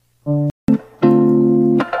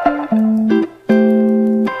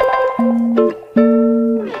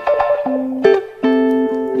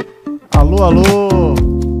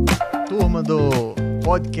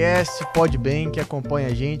desse Podbem, que acompanha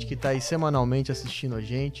a gente, que está aí semanalmente assistindo a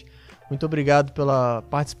gente. Muito obrigado pela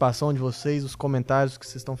participação de vocês, os comentários que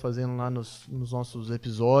vocês estão fazendo lá nos nossos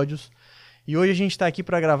episódios. E hoje a gente está aqui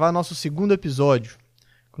para gravar nosso segundo episódio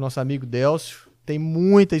com o nosso amigo Délcio. Tem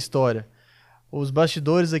muita história. Os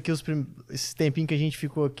bastidores aqui, esse tempinho que a gente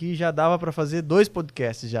ficou aqui, já dava para fazer 2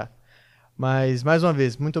 podcasts já. Mas, mais uma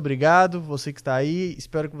vez, muito obrigado, você que está aí.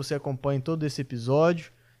 Espero que você acompanhe todo esse episódio.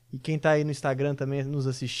 E quem está aí no Instagram também nos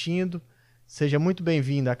assistindo, seja muito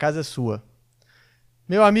bem-vindo, a casa é sua.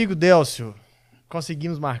 Meu amigo Délcio,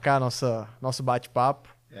 conseguimos marcar nosso bate-papo.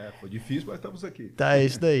 Foi difícil, mas estamos aqui. Tá, é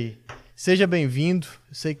isso daí. Seja bem-vindo,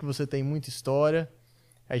 eu sei que você tem muita história.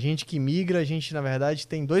 A gente que migra, a gente, na verdade,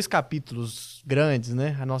 tem 2 capítulos grandes,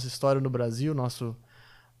 né? A nossa história no Brasil, nossa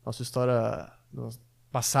história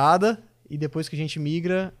passada, e depois que a gente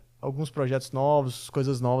migra, alguns projetos novos,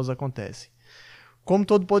 coisas novas acontecem. Como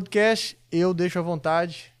todo podcast, eu deixo à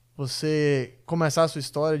vontade você começar a sua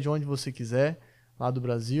história de onde você quiser, lá do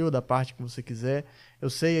Brasil, da parte que você quiser. Eu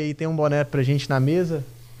sei aí, tem um boné pra gente na mesa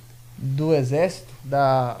do Exército,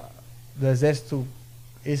 do Exército,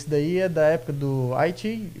 esse daí é da época do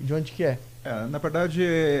Haiti, de onde que é? Na verdade,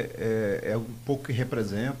 é um pouco que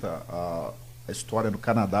representa a história do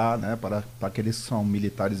Canadá, né, para aqueles que são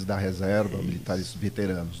militares da reserva, isso. Militares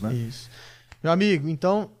veteranos, né? Isso. Meu amigo,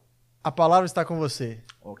 então, a palavra está com você.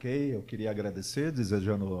 Ok, eu queria agradecer,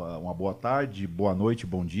 desejando uma boa tarde, boa noite,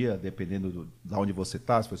 bom dia, dependendo de onde você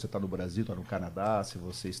está, se você está no Brasil, está no Canadá, se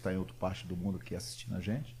você está em outra parte do mundo que assistindo a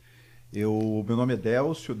gente. Meu nome é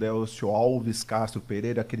Délcio Alves Castro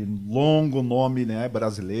Pereira, aquele longo nome, né,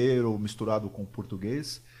 brasileiro, misturado com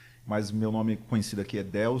português, mas meu nome conhecido aqui é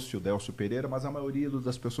Délcio Pereira, mas a maioria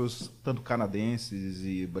das pessoas, tanto canadenses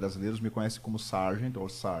e brasileiros, me conhecem como Sargent ou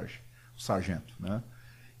Sargento, né?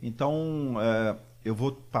 Então, eu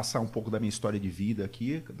vou passar um pouco da minha história de vida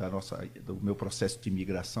aqui, do meu processo de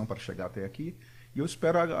imigração para chegar até aqui. E eu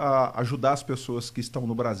espero ajudar as pessoas que estão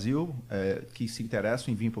no Brasil, que se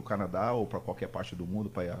interessam em vir para o Canadá ou para qualquer parte do mundo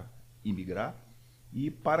para imigrar. E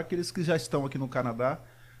para aqueles que já estão aqui no Canadá,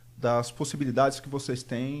 das possibilidades que vocês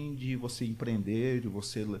têm de você empreender, de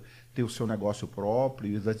você ter o seu negócio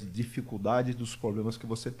próprio, e das dificuldades dos problemas que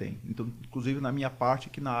você tem. Então, inclusive na minha parte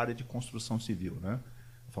aqui na área de construção civil, né?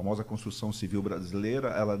 A famosa construção civil brasileira,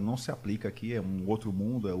 ela não se aplica aqui, é um outro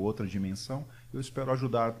mundo, é outra dimensão. Eu espero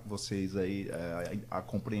ajudar vocês aí a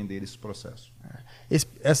compreender esse processo.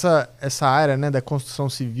 Essa área, né, da construção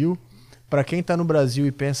civil, para quem está no Brasil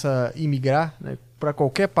e pensa em migrar, né, para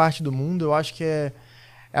qualquer parte do mundo, eu acho que é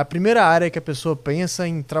a primeira área que a pessoa pensa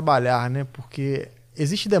em trabalhar, né, porque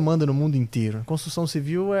existe demanda no mundo inteiro. A construção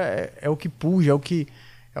civil é o que puxa,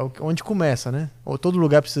 onde começa, né? Todo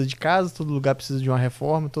lugar precisa de casa, todo lugar precisa de uma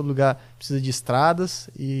reforma, todo lugar precisa de estradas,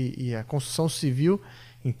 e a construção civil,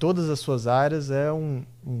 em todas as suas áreas, é um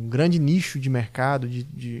grande nicho de mercado,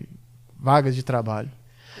 de vagas de trabalho.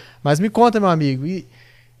 Mas me conta, meu amigo,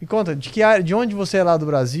 me conta, de onde você é lá do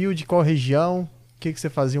Brasil, de qual região, o que você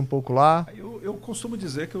fazia um pouco lá? Eu costumo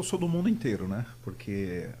dizer que eu sou do mundo inteiro, né?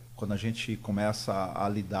 Porque quando a gente começa a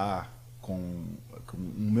lidar com o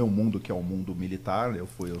meu mundo, que é o mundo militar, eu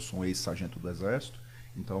sou um ex-sargento do Exército,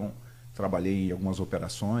 então trabalhei em algumas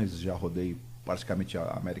operações, já rodei praticamente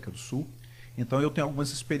a América do Sul, então eu tenho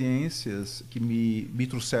algumas experiências que me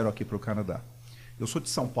trouxeram aqui para o Canadá. Eu sou de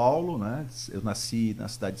São Paulo, né? Eu nasci na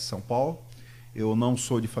cidade de São Paulo, eu não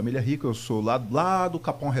sou de família rica, eu sou lá do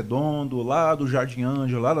Capão Redondo, lá do Jardim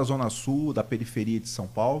Ângelo, lá da Zona Sul, da periferia de São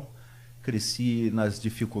Paulo. Cresci nas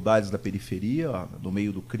dificuldades da periferia, no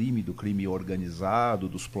meio do crime organizado,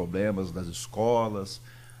 dos problemas das escolas,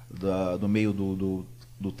 do meio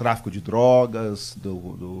do tráfico de drogas,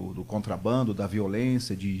 do contrabando, da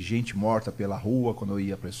violência, de gente morta pela rua quando eu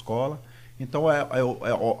ia para a escola. Então é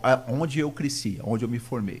onde eu cresci, onde eu me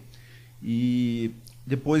formei. E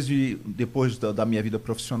depois da minha vida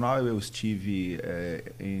profissional, eu estive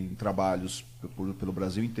em trabalhos pelo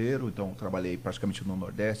Brasil inteiro, então trabalhei praticamente no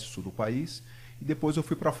Nordeste, Sul do país, e depois eu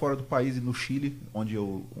fui para fora do país, no Chile, onde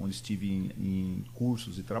estive em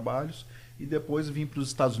cursos e trabalhos, e depois vim para os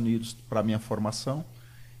Estados Unidos para a minha formação,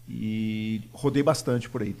 e rodei bastante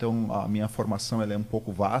por aí. Então a minha formação ela é um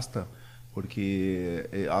pouco vasta, porque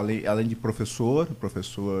além de professor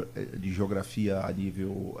de geografia a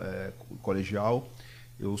nível colegial,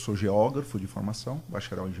 eu sou geógrafo de formação,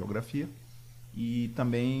 bacharel em geografia, e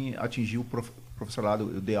também atingi o professorado.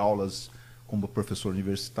 Eu dei aulas como professor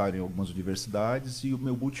universitário em algumas universidades, e o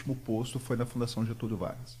meu último posto foi na Fundação Getúlio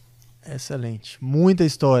Vargas. Excelente, muita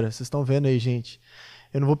história, vocês estão vendo aí, gente.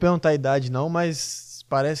 Eu não vou perguntar a idade não, mas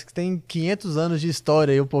parece que tem 500 anos de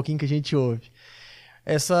história aí, um pouquinho que a gente ouve.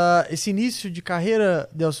 Esse início de carreira,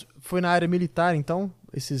 Deus, foi na área militar, então?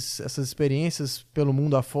 Essas experiências pelo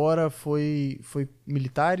mundo afora foi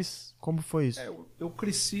militares? Como foi isso? Eu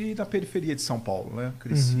cresci na periferia de São Paulo, né?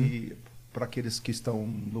 Cresci, para aqueles que estão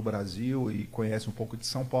no Brasil e conhecem um pouco de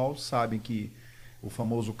São Paulo, sabem que o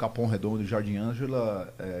famoso Capão Redondo e Jardim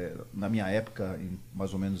Ângela, na minha época,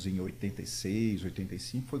 mais ou menos em 86,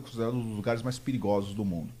 85, foi considerado um dos lugares mais perigosos do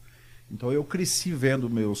mundo. Então eu cresci vendo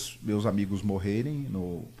meus amigos morrerem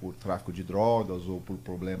por tráfico de drogas ou por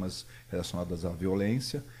problemas relacionados à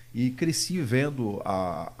violência, e cresci vendo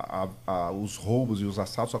os roubos e os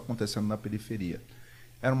assaltos acontecendo na periferia.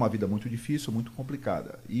 Era uma vida muito difícil, muito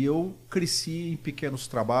complicada. E eu cresci em pequenos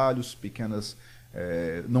trabalhos,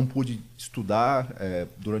 não pude estudar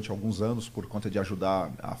durante alguns anos por conta de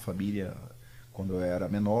ajudar a família quando eu era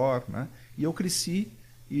menor, né? E eu cresci,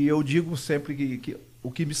 e eu digo sempre que o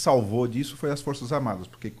que me salvou disso foi as Forças Armadas,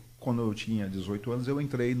 porque quando eu tinha 18 anos eu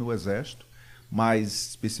entrei no Exército, mais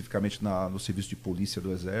especificamente no Serviço de Polícia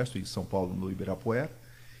do Exército, em São Paulo, no Ibirapuera.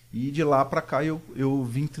 E de lá para cá eu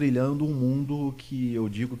vim trilhando um mundo que eu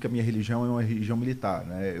digo que a minha religião é uma religião militar,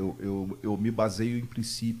 né? Eu me baseio em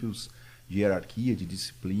princípios de hierarquia, de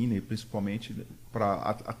disciplina, e principalmente para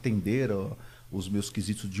atender os meus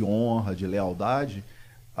quesitos de honra, de lealdade.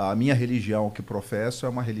 A minha religião que professo é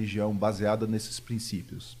uma religião baseada nesses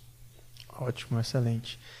princípios. Ótimo,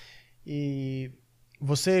 excelente. E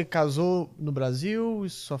você casou no Brasil?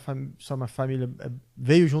 Sua família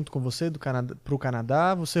veio junto com você para o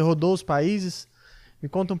Canadá? Você rodou os países? Me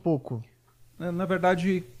conta um pouco. Na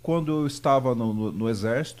verdade, quando eu estava no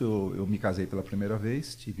Exército, eu me casei pela primeira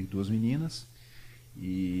vez, tive 2 meninas.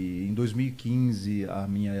 E em 2015, a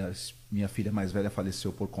minha filha mais velha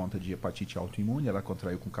faleceu por conta de hepatite autoimune. Ela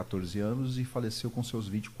contraiu com 14 anos e faleceu com seus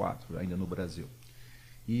 24, ainda no Brasil.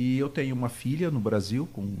 E eu tenho uma filha no Brasil,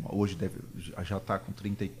 hoje já está com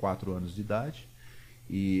 34 anos de idade.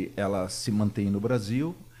 E ela se mantém no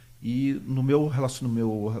Brasil. E no meu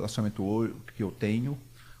relacionamento que eu tenho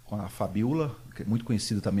com a Fabiola, que é muito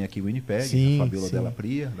conhecida também aqui em Winnipeg, sim, a Fabiola sim. Della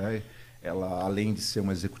Pria, né? Ela, além de ser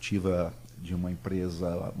uma executiva de uma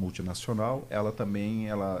empresa multinacional, ela também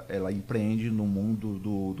ela empreende no mundo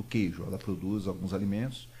do queijo. Ela produz alguns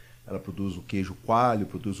alimentos, ela produz o queijo coalho,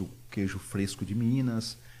 produz o queijo fresco de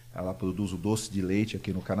Minas, ela produz o doce de leite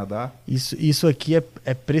aqui no Canadá. Isso aqui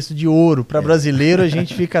é preço de ouro. Para brasileiro a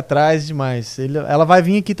gente fica atrás demais. Ela vai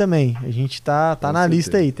vir aqui também. A gente está na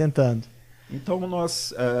lista aí, tentando. Então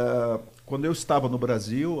quando eu estava no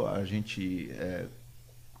Brasil,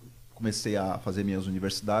 comecei a fazer minhas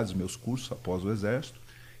universidades, meus cursos após o Exército.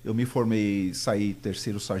 Eu me formei, saí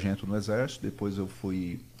 3º sargento no Exército, depois eu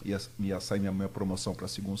ia sair minha promoção para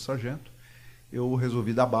 2º sargento. Eu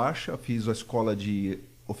resolvi dar baixa, fiz a escola de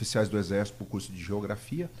oficiais do Exército para o curso de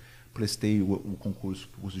Geografia, prestei o concurso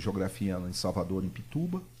para o curso de Geografia em Salvador, em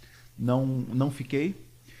Pituba, não fiquei,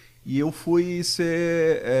 e eu fui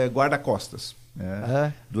ser guarda-costas.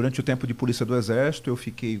 Durante o tempo de polícia do Exército, eu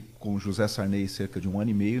fiquei com o José Sarney cerca de 1 ano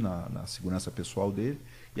e meio na segurança pessoal dele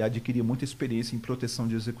e adquiri muita experiência em proteção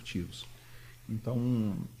de executivos.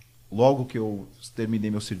 Então, logo que eu terminei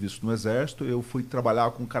meu serviço no Exército, eu fui trabalhar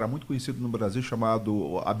com um cara muito conhecido no Brasil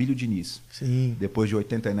chamado Abílio Diniz. Sim. Depois de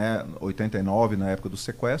 89, na época do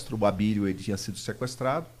sequestro, o Abílio ele tinha sido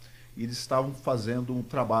sequestrado e eles estavam fazendo um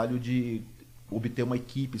trabalho de obter uma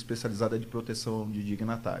equipe especializada de proteção de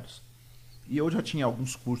dignatários. E eu já tinha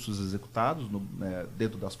alguns cursos executados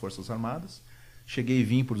dentro das Forças Armadas. Cheguei e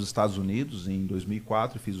vim para os Estados Unidos em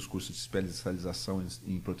 2004, fiz os cursos de especialização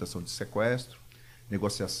em proteção de sequestro,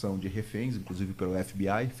 negociação de reféns, inclusive pelo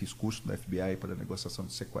FBI, fiz curso do FBI para negociação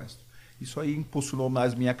de sequestro. Isso aí impulsionou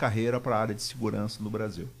mais minha carreira para a área de segurança no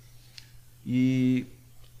Brasil. E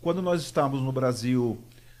quando nós estávamos no Brasil,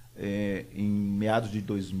 em meados de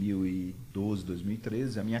 2012,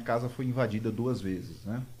 2013, a minha casa foi invadida 2 vezes,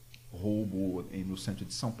 né? Roubo no centro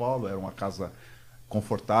de São Paulo, era uma casa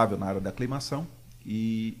confortável na área da aclimação,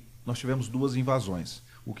 e nós tivemos 2 invasões,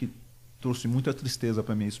 o que trouxe muita tristeza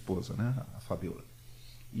para minha esposa, né, a Fabiola.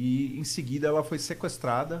 E em seguida ela foi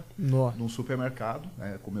sequestrada num supermercado,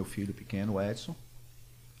 com meu filho pequeno, o Edson,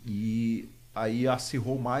 e aí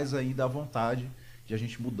acirrou mais ainda a vontade de a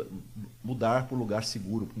gente mudar para um lugar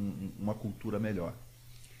seguro, para uma cultura melhor.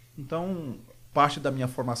 Então, parte da minha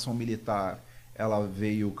formação militar, ela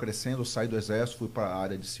veio crescendo, eu saí do Exército, fui para a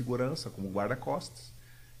área de segurança como guarda-costas.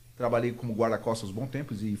 Trabalhei como guarda-costas bom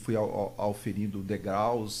tempo e fui auferindo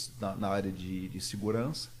degraus na área de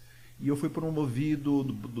segurança. E eu fui promovido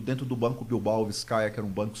dentro do Banco Bilbao Vizcaya, que era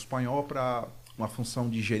um banco espanhol, para uma função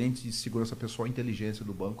de gerente de segurança pessoal e inteligência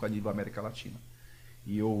do banco a nível América Latina.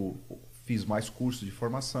 E eu fiz mais cursos de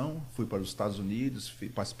formação, fui para os Estados Unidos,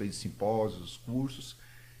 participei de simpósios, cursos.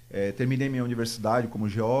 Terminei minha universidade como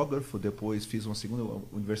geógrafo, depois fiz uma segunda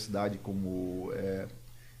universidade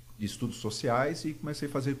de estudos sociais e comecei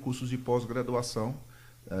a fazer cursos de pós-graduação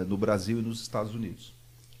no Brasil e nos Estados Unidos.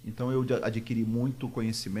 Então eu adquiri muito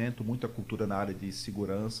conhecimento, muita cultura na área de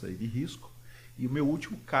segurança e de risco. E o meu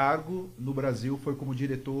último cargo no Brasil foi como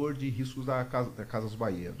diretor de riscos da Casas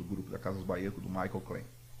Bahia, do grupo da Casas Bahia, do Michael Klein.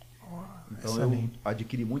 Então excelente. Eu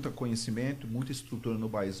adquiri muito conhecimento, muita estrutura no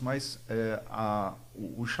país, mas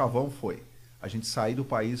o chavão foi a gente sair do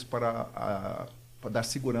país para dar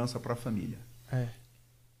segurança para a família.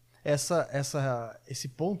 Esse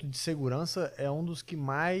ponto de segurança é um dos que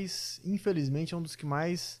mais, infelizmente, é um dos que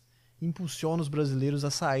mais impulsiona os brasileiros a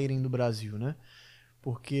saírem do Brasil, né?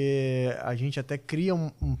 Porque a gente até cria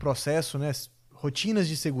um processo, né? Rotinas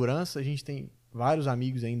de segurança, a gente tem vários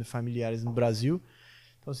amigos ainda, familiares no Brasil.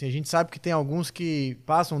 Então, assim, a gente sabe que tem alguns que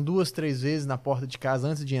passam 2, 3 vezes na porta de casa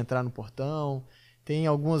antes de entrar no portão. Tem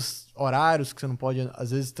alguns horários que você não pode,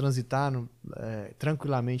 às vezes, transitar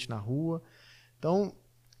tranquilamente na rua. Então,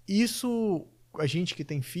 isso, a gente que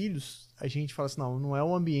tem filhos, a gente fala assim, não é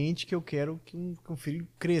um ambiente que eu quero que um filho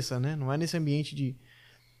cresça, né? Não é nesse ambiente de...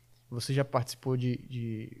 Você já participou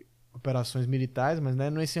de operações militares, mas não é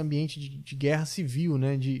nesse ambiente de guerra civil,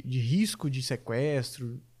 né? De risco de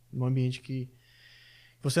sequestro, num ambiente que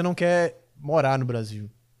você não quer morar no Brasil.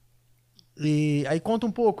 E aí conta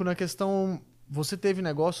um pouco na questão... Você teve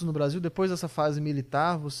negócios no Brasil, depois dessa fase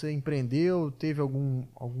militar, você empreendeu, teve algum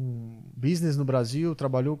business no Brasil,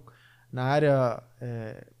 trabalhou na área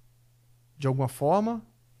de alguma forma?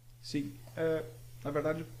 Sim. Na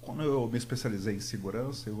verdade, quando eu me especializei em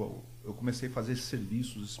segurança, eu comecei a fazer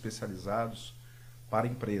serviços especializados para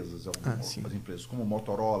empresas, algumas empresas como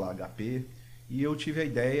Motorola, HP, e eu tive a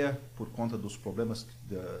ideia, por conta dos problemas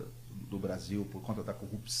do Brasil, por conta da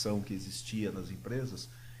corrupção que existia nas empresas,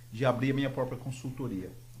 de abrir a minha própria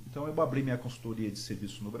consultoria. Então eu abri minha consultoria de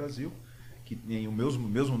serviço no Brasil, que tem o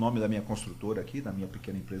mesmo nome da minha construtora aqui, da minha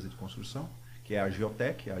pequena empresa de construção, que é a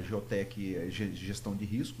Geotec é gestão de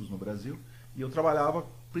riscos no Brasil, e eu trabalhava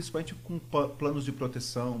principalmente com planos de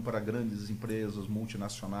proteção para grandes empresas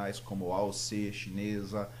multinacionais como a AOC,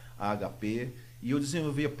 chinesa, a HP, e eu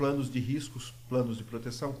desenvolvia planos de riscos, planos de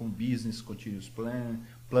proteção como Business Continuous Plan,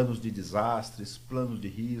 planos de desastres, planos de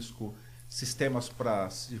risco, sistemas para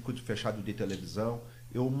circuito fechado de televisão.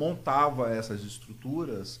 Eu montava essas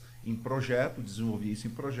estruturas em projeto, desenvolvia isso em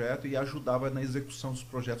projeto e ajudava na execução dos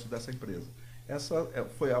projetos dessa empresa. Essa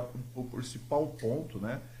foi o principal ponto,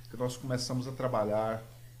 né, que nós começamos a trabalhar.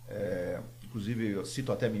 Inclusive, eu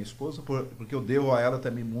cito até minha esposa, porque eu devo a ela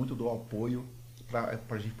também muito do apoio para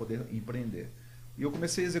a gente poder empreender. E eu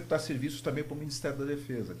comecei a executar serviços também para o Ministério da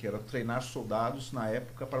Defesa, que era treinar soldados na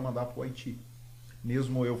época para mandar para o Haiti.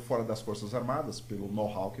 Mesmo eu fora das Forças Armadas, pelo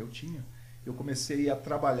know-how que eu tinha, eu comecei a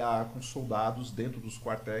trabalhar com soldados dentro dos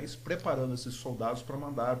quartéis, preparando esses soldados para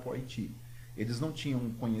mandar para o Haiti. Eles não tinham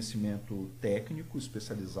um conhecimento técnico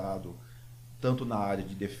especializado, tanto na área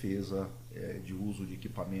de defesa, de uso de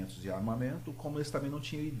equipamentos e armamento, como eles também não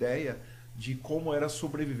tinham ideia de como era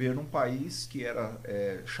sobreviver num país que era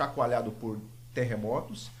chacoalhado por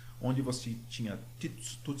terremotos, onde você tinha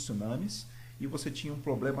tsunamis, e você tinha um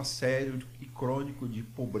problema sério e crônico de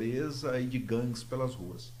pobreza e de gangues pelas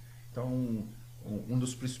ruas. Então, um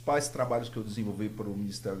dos principais trabalhos que eu desenvolvi para o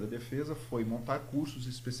Ministério da Defesa foi montar cursos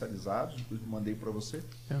especializados, inclusive mandei para você,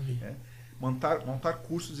 montar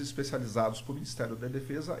cursos especializados para o Ministério da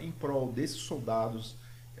Defesa em prol desses soldados,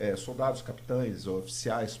 capitães,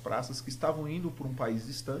 oficiais, praças, que estavam indo para um país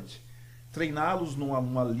distante, treiná-los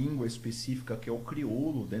numa língua específica que é o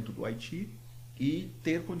crioulo dentro do Haiti, e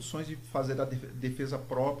ter condições de fazer a defesa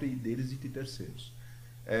própria deles e de terceiros.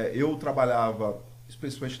 Eu trabalhava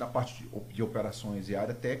especialmente na parte de operações e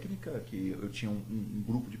área técnica, que eu tinha um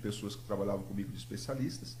grupo de pessoas que trabalhavam comigo, de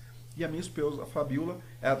especialistas, e a minha esposa, a Fabiola,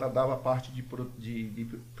 ela dava a parte de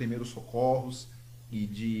primeiros socorros e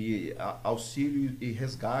de auxílio e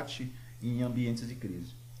resgate em ambientes de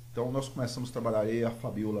crise. Então nós começamos a trabalhar, eu e a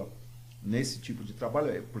Fabiola, nesse tipo de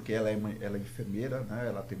trabalho, porque ela é enfermeira, né?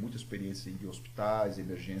 Ela tem muita experiência em hospitais,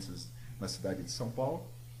 emergências na cidade de São Paulo,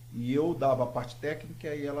 e eu dava a parte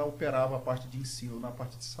técnica e ela operava a parte de ensino na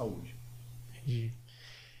parte de saúde. Entendi.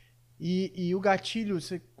 E o gatilho,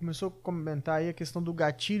 você começou a comentar aí a questão do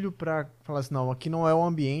gatilho para falar assim, não, aqui não é o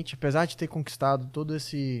ambiente, apesar de ter conquistado toda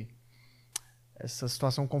essa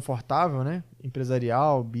situação confortável, né,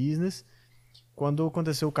 empresarial, business. Quando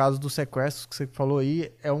aconteceu o caso dos sequestros que você falou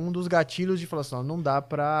aí, é um dos gatilhos de falar assim, não dá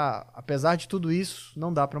para, apesar de tudo isso,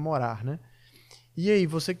 não dá para morar, né? E aí,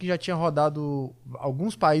 você que já tinha rodado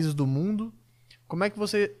alguns países do mundo, como é que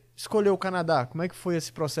você escolheu o Canadá? Como é que foi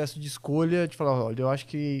esse processo de escolha, de falar, olha, eu acho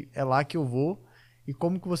que é lá que eu vou, e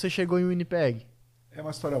como que você chegou em Winnipeg? É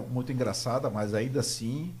uma história muito engraçada, mas ainda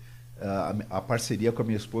assim a parceria com a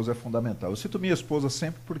minha esposa é fundamental. Eu cito minha esposa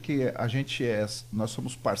sempre porque nós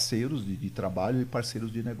somos parceiros de trabalho e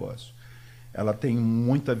parceiros de negócio. Ela tem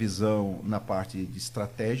muita visão na parte de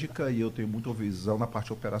estratégica e eu tenho muita visão na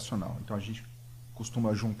parte operacional. Então a gente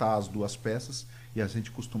costuma juntar as duas peças e a gente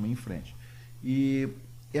costuma ir em frente. E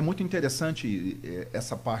é muito interessante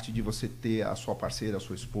essa parte de você ter a sua parceira, a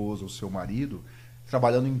sua esposa, o seu marido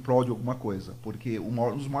trabalhando em prol de alguma coisa. Porque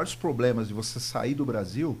um dos maiores problemas de você sair do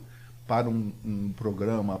Brasil para um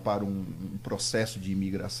programa, para um processo de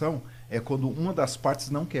imigração, é quando uma das partes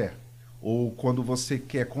não quer. Ou quando você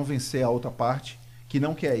quer convencer a outra parte que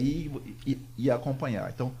não quer ir e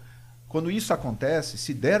acompanhar. Então, quando isso acontece,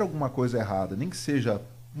 se der alguma coisa errada, nem que seja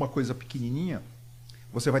uma coisa pequenininha,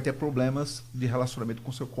 você vai ter problemas de relacionamento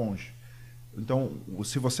com seu cônjuge. Então,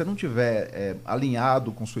 se você não tiver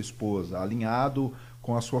alinhado com sua esposa, alinhado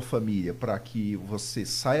com a sua família, para que você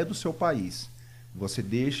saia do seu país, você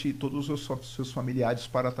deixe todos os seus familiares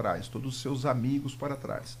para trás, todos os seus amigos para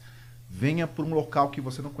trás, venha para um local que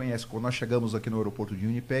você não conhece. Quando nós chegamos aqui no aeroporto de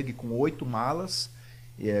Winnipeg com 8 malas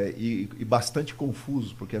e bastante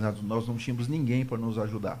confusos, porque nós não tínhamos ninguém para nos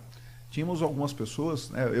ajudar. Tínhamos algumas pessoas,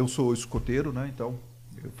 né? Eu sou escoteiro, né? Então,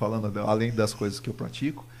 falando além das coisas que eu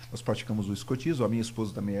pratico, nós praticamos o escotismo. A minha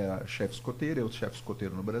esposa também é chefe escoteira, eu chefe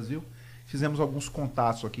escoteiro no Brasil. Fizemos alguns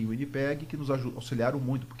contatos aqui em Winnipeg que nos auxiliaram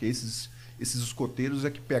muito, porque esses escoteiros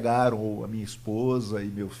é que pegaram a minha esposa e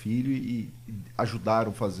meu filho e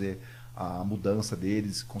ajudaram a fazer a mudança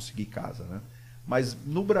deles, conseguir casa, né? Mas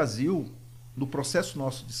no Brasil, no processo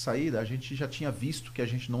nosso de saída, a gente já tinha visto que a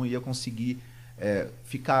gente não ia conseguir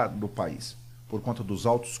ficar no país, por conta dos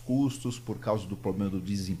altos custos, por causa do problema do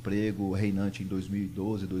desemprego reinante em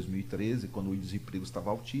 2012, 2013, quando o desemprego estava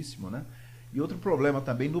altíssimo, né? E outro problema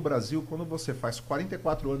também no Brasil, quando você faz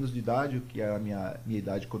 44 anos de idade, que era a minha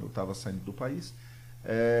idade quando eu estava saindo do país,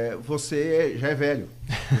 você já é velho,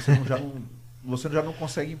 você já não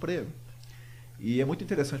consegue emprego. E é muito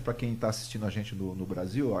interessante para quem está assistindo a gente no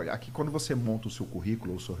Brasil, aqui quando você monta o seu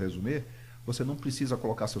currículo ou o seu resumê, você não precisa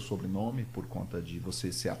colocar seu sobrenome por conta de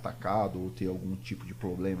você ser atacado ou ter algum tipo de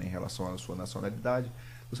problema em relação à sua nacionalidade.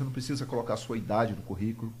 Você não precisa colocar a sua idade no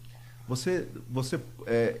currículo. Você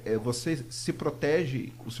se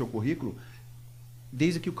protege o seu currículo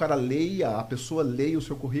desde que a pessoa leia o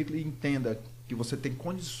seu currículo e entenda que você tem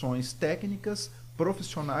condições técnicas,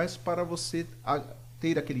 profissionais para você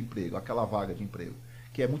ter aquele emprego, aquela vaga de emprego.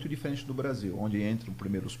 Que é muito diferente do Brasil, onde entram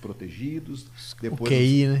primeiro os protegidos, depois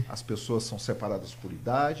QI, né? as pessoas são separadas por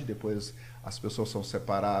idade, depois as pessoas são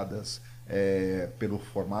separadas pelo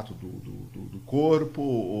formato do corpo,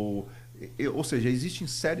 ou seja, existem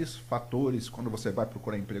sérios fatores quando você vai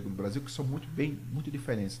procurar emprego no Brasil que são muito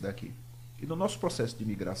diferentes daqui. E no nosso processo de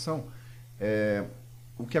imigração,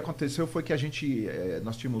 o que aconteceu foi que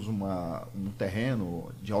nós tínhamos um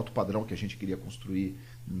terreno de alto padrão que a gente queria construir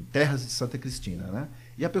em terras de Santa Cristina, né?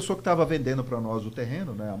 E a pessoa que estava vendendo para nós o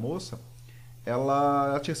terreno, né, a moça,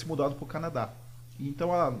 ela tinha se mudado para o Canadá. E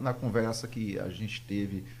então, na conversa que a gente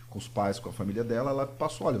teve com os pais, com a família dela, ela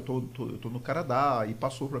passou, olha, eu tô no Canadá, e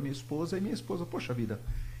passou para minha esposa, e minha esposa, poxa vida,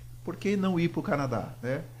 por que não ir para o Canadá,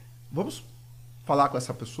 né? Vamos falar com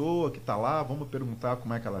essa pessoa que está lá, vamos perguntar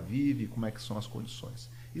como é que ela vive, como é que são as condições.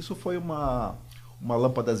 Isso foi uma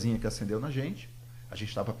lâmpadazinha que acendeu na gente. A gente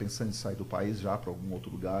estava pensando em sair do país já para algum outro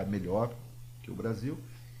lugar melhor que o Brasil.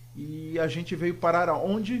 E a gente veio parar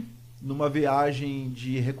aonde? Numa viagem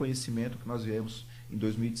de reconhecimento que nós viemos em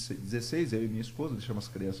 2016, eu e minha esposa, deixamos as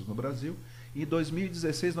crianças no Brasil. E em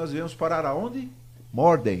 2016 nós viemos parar aonde?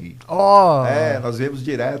 Morden. Oh! Nós viemos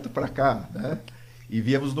direto para cá, né? E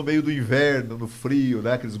viemos no meio do inverno, no frio,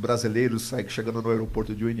 né? Aqueles brasileiros chegando no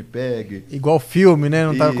aeroporto de Winnipeg. Igual filme, né?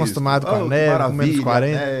 Não estava acostumado com a neve, com menos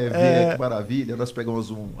 40. Que maravilha. Nós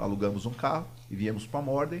alugamos um carro e viemos para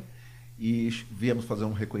Morden e viemos fazer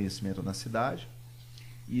um reconhecimento na cidade.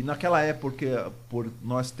 E naquela época, por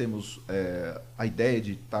nós temos a ideia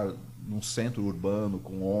de estar num centro urbano,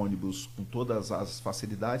 com ônibus, com todas as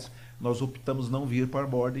facilidades, nós optamos não vir para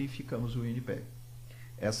Morden e ficamos em Winnipeg.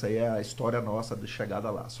 Essa aí é a história nossa de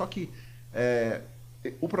chegada lá. Só que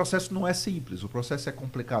o processo não é simples, o processo é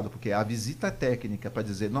complicado, porque a visita técnica para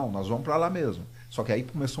dizer, não, nós vamos para lá mesmo. Só que aí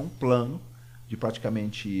começou um plano de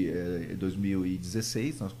praticamente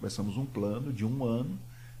 2016, nós começamos um plano de um ano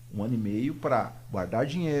e meio para guardar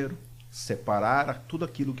dinheiro, separar tudo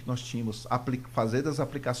aquilo que nós tínhamos, fazer das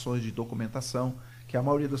aplicações de documentação, que a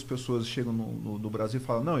maioria das pessoas chegam no Brasil e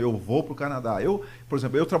falam, não, eu vou para o Canadá. Por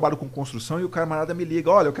exemplo, eu trabalho com construção e o camarada me liga,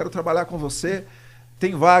 olha, eu quero trabalhar com você,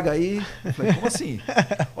 tem vaga aí? Eu falei, como assim?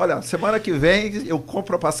 Olha, semana que vem eu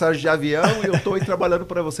compro a passagem de avião e eu estou aí trabalhando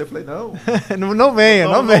para você. Eu falei, não. Não venha.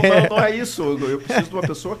 Não é isso. Eu preciso de uma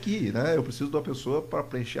pessoa aqui, né? Eu preciso de uma pessoa para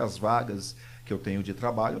preencher as vagas que eu tenho de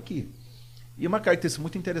trabalho aqui. E uma característica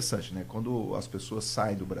muito interessante, né? Quando as pessoas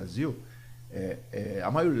saem do Brasil, a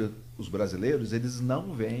maioria dos brasileiros, eles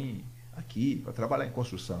não vêm aqui para trabalhar em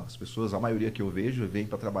construção. As pessoas, a maioria que eu vejo, vêm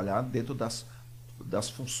para trabalhar dentro das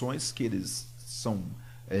funções que eles são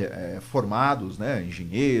formados, né?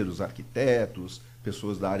 Engenheiros, arquitetos,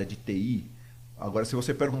 pessoas da área de TI. Agora, se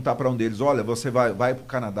você perguntar para um deles, olha, você vai para o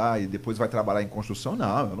Canadá e depois vai trabalhar em construção,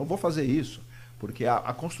 não, eu não vou fazer isso. Porque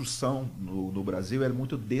a construção no Brasil é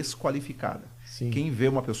muito desqualificada. Sim. Quem vê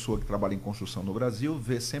uma pessoa que trabalha em construção no Brasil,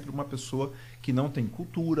 vê sempre uma pessoa que não tem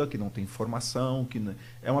cultura, que não tem formação,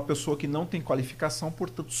 é uma pessoa que não tem qualificação,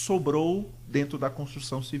 portanto, sobrou dentro da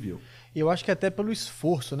construção civil. E eu acho que até pelo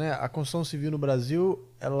esforço, né? A construção civil no Brasil,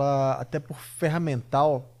 ela até por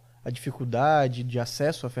ferramental, a dificuldade de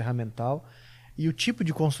acesso a ferramental e o tipo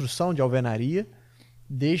de construção de alvenaria,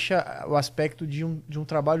 deixa o aspecto de um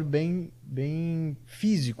trabalho bem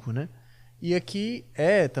físico, né? E aqui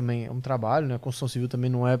também um trabalho, né? A construção civil também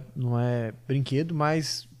não é brinquedo,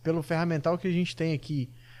 mas pelo ferramental que a gente tem aqui,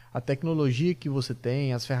 a tecnologia que você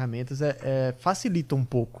tem, as ferramentas, facilita um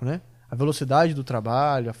pouco, né? A velocidade do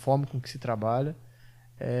trabalho, a forma com que se trabalha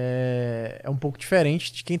é um pouco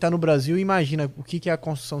diferente de quem está no Brasil e imagina o que é a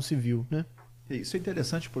construção civil, né? Isso é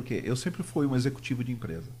interessante porque eu sempre fui um executivo de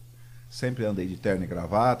empresa. Sempre andei de terno e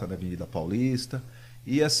gravata na Avenida Paulista.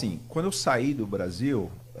 E assim, quando eu saí do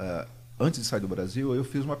Brasil, antes de sair do Brasil, eu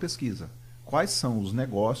fiz uma pesquisa. Quais são os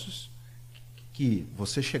negócios que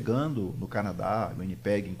você chegando no Canadá, no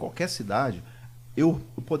Winnipeg, em qualquer cidade, eu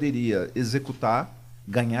poderia executar,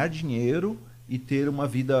 ganhar dinheiro e ter uma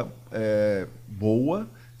vida boa,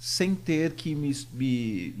 sem ter que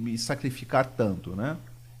me sacrificar tanto, né?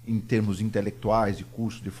 Em termos intelectuais, de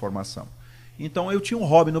curso, de formação. Então, eu tinha um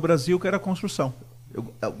hobby no Brasil que era a construção.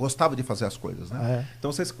 Eu gostava de fazer as coisas, né?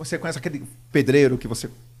 Então, você conhece aquele pedreiro que você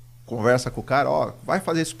conversa com o cara, vai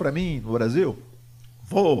fazer isso para mim no Brasil?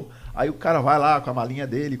 Vou. Aí o cara vai lá com a malinha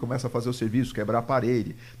dele e começa a fazer o serviço, quebrar a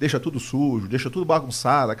parede, deixa tudo sujo, deixa tudo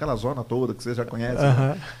bagunçado, aquela zona toda que você já conhece.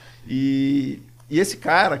 Né? E esse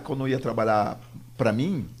cara, quando ia trabalhar para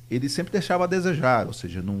mim, ele sempre deixava a desejar, ou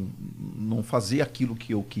seja, não fazia aquilo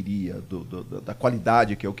que eu queria, da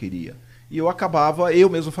qualidade que eu queria. E eu acabava eu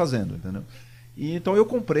mesmo fazendo, entendeu? E então eu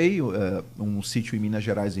comprei um sítio em Minas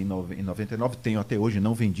Gerais em 99, tenho até hoje,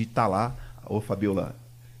 não vendi, tá lá. Ô Fabiola,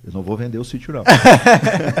 eu não vou vender o sítio não.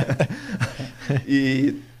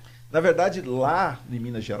 E, na verdade, lá em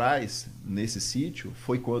Minas Gerais, nesse sítio,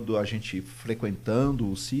 foi quando a gente, frequentando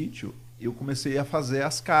o sítio, eu comecei a fazer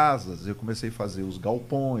as casas, eu comecei a fazer os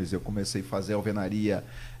galpões, eu comecei a fazer alvenaria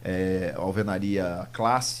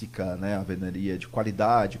clássica, né? Alvenaria de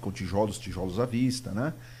qualidade, com tijolos à vista,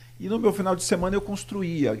 né? E no meu final de semana eu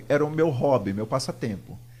construía, era o meu hobby, meu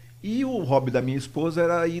passatempo. E o hobby da minha esposa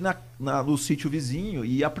era ir no sítio vizinho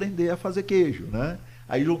e aprender a fazer queijo, né?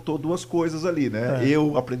 Aí juntou duas coisas ali, né?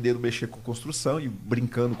 Eu aprendendo a mexer com construção e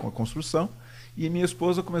brincando com a construção. E minha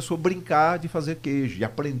esposa começou a brincar de fazer queijo, de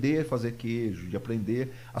aprender a fazer queijo, de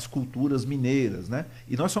aprender as culturas mineiras, né?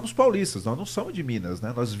 E nós somos paulistas, nós não somos de Minas,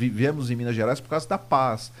 né? Nós vivemos em Minas Gerais por causa da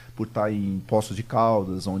paz, por estar em Poços de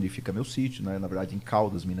Caldas, onde fica meu sítio, né? Na verdade em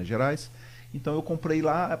Caldas, Minas Gerais. Então eu comprei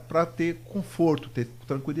lá para ter conforto, ter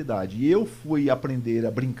tranquilidade. E eu fui aprender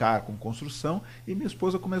a brincar com construção e minha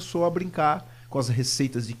esposa começou a brincar com as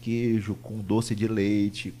receitas de queijo, com doce de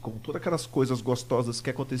leite, com todas aquelas coisas gostosas que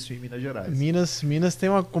aconteciam em Minas Gerais. Minas tem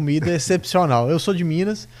uma comida excepcional. Eu sou de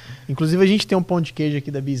Minas, inclusive a gente tem um pão de queijo aqui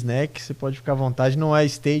da Bisnack, você pode ficar à vontade, não é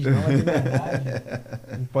stage, não é de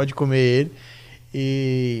verdade, pode comer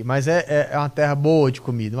ele. Mas é uma terra boa de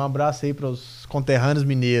comida. Um abraço aí para os conterrâneos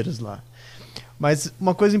mineiros lá. Mas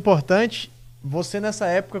uma coisa importante, você nessa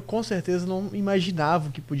época com certeza não imaginava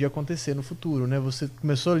o que podia acontecer no futuro, né? Você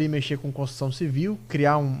começou ali a mexer com construção civil,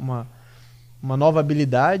 criar uma nova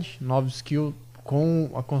habilidade, novo skill com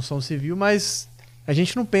a construção civil, mas a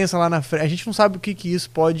gente não pensa lá na frente, a gente não sabe o que isso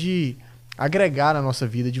pode agregar na nossa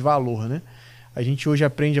vida de valor, né? A gente hoje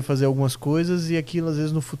aprende a fazer algumas coisas e aquilo às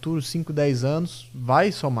vezes no futuro, 5, 10 anos,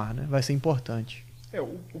 vai somar, né? Vai ser importante.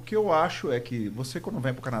 O que eu acho é que você, quando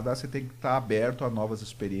vem para o Canadá, você tem que estar aberto a novas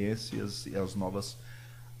experiências e as novas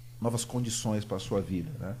condições para a sua vida,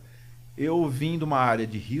 né? Eu vim de uma área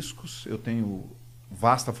de riscos, eu tenho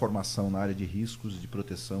vasta formação na área de riscos, de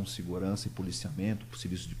proteção, segurança e policiamento,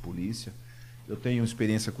 serviço de polícia. Eu tenho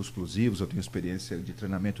experiência com explosivos, eu tenho experiência de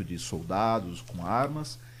treinamento de soldados com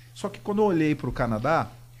armas. Só que quando eu olhei para o Canadá,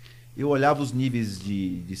 eu olhava os níveis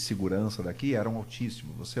de segurança daqui, eram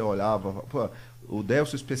altíssimos. Você olhava, pô, o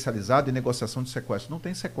Delcio especializado em negociação de sequestro. Não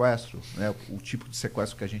tem sequestro, né? O tipo de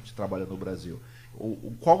sequestro que a gente trabalha no Brasil.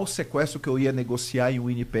 Qual o sequestro que eu ia negociar em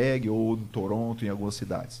Winnipeg ou em Toronto, em algumas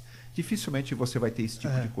cidades? Dificilmente você vai ter esse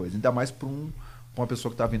tipo de coisa, ainda mais para uma pessoa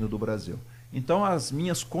que está vindo do Brasil. Então, as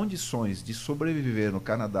minhas condições de sobreviver no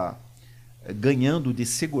Canadá, ganhando de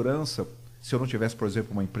segurança, se eu não tivesse, por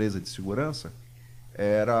exemplo, uma empresa de segurança,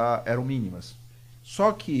 eram mínimas.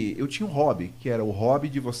 Só que eu tinha um hobby, que era o hobby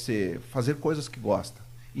de você fazer coisas que gosta,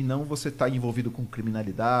 e não você estar envolvido com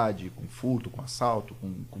criminalidade, com furto, com assalto,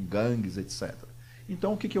 com gangues, etc.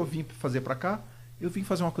 Então, o que eu vim fazer para cá? Eu vim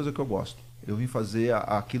fazer uma coisa que eu gosto. Eu vim fazer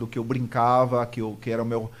aquilo que eu brincava, que era o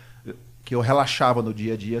meu, que eu relaxava no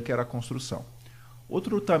dia a dia, que era a construção.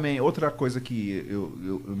 Outra coisa que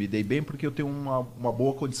eu me dei bem, porque eu tenho uma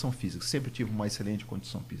boa condição física. Sempre tive uma excelente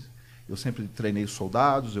condição física. Eu sempre treinei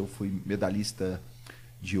soldados, eu fui medalhista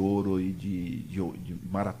de ouro e de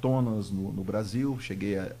maratonas no Brasil.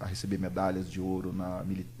 Cheguei a receber medalhas de ouro na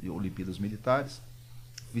Olimpíadas Militares.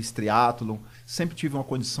 Fiz triatlon. Sempre tive uma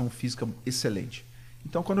condição física excelente.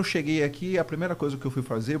 Então, quando eu cheguei aqui, a primeira coisa que eu fui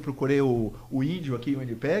fazer, eu procurei o índio aqui em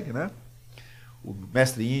Winnipeg, né? O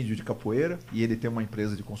mestre índio de capoeira, e ele tem uma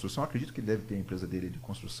empresa de construção. Acredito que ele deve ter a empresa dele de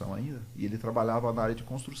construção ainda, e ele trabalhava na área de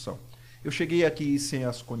construção. Eu cheguei aqui sem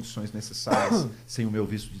as condições necessárias, sem o meu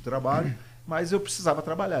visto de trabalho, mas eu precisava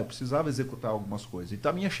trabalhar, eu precisava executar algumas coisas. Então,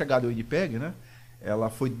 a minha chegada ao Winnipeg, né? Ela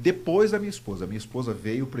foi depois da minha esposa. A minha esposa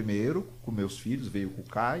veio primeiro com meus filhos, veio com o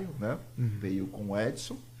Caio, né? Veio com o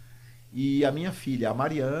Edson. E a minha filha, a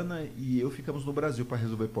Mariana, e eu ficamos no Brasil para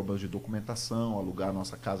resolver problemas de documentação, alugar a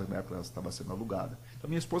nossa casa, na época ela estava sendo alugada. Então,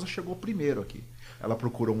 minha esposa chegou primeiro aqui. Ela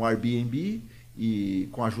procurou um Airbnb e,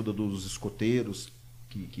 com a ajuda dos escoteiros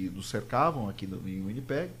que nos cercavam aqui em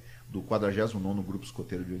Winnipeg, do 49º Grupo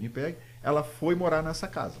Escoteiro de Winnipeg, ela foi morar nessa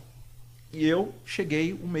casa. E eu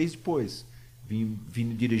cheguei um mês depois, vim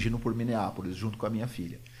dirigindo por Minneapolis, junto com a minha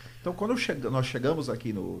filha. Então, quando nós chegamos aqui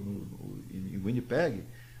em Winnipeg,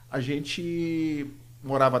 a gente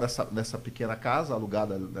morava nessa pequena casa,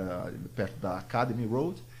 alugada perto da Academy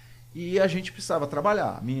Road, e a gente precisava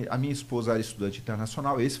trabalhar. A minha esposa era estudante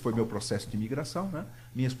internacional, esse foi meu processo de imigração, né?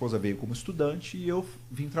 Minha esposa veio como estudante e eu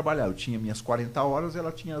vim trabalhar. Eu tinha minhas 40 horas e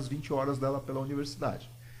ela tinha as 20 horas dela pela universidade.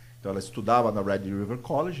 Então, ela estudava na Red River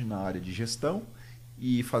College, na área de gestão,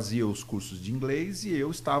 e fazia os cursos de inglês, e eu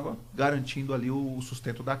estava garantindo ali o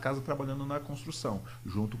sustento da casa, trabalhando na construção,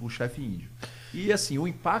 junto com o chefe índio. E assim, o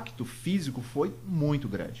impacto físico foi muito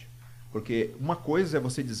grande. Porque uma coisa é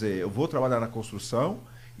você dizer, eu vou trabalhar na construção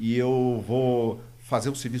e eu vou fazer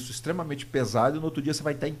um serviço extremamente pesado, e no outro dia você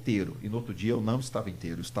vai estar inteiro. E no outro dia eu não estava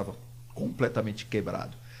inteiro, eu estava completamente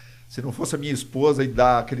quebrado. Se não fosse a minha esposa e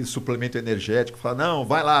dar aquele suplemento energético, falar, não,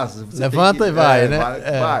 vai lá. Levanta e vai, né?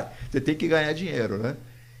 Vai. Você tem que ganhar dinheiro, né?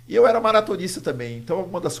 E eu era maratonista também. Então,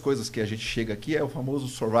 uma das coisas que a gente chega aqui é o famoso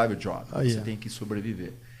survival job. Você tem que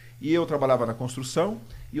sobreviver. E eu trabalhava na construção.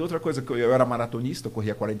 E outra coisa, que eu era maratonista, eu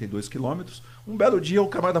corria 42 quilômetros. Um belo dia, o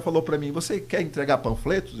camarada falou para mim, você quer entregar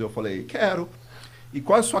panfletos? Eu falei, quero. E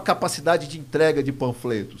qual é a sua capacidade de entrega de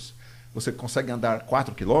panfletos? Você consegue andar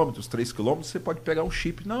 4 km, 3 km, você pode pegar um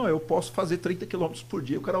chip. Não, eu posso fazer 30 km por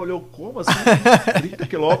dia. O cara olhou, como assim? 30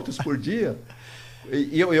 km por dia?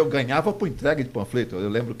 E eu ganhava por entrega de panfleto. Eu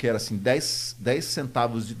lembro que era assim, 10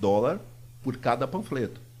 centavos de dólar por cada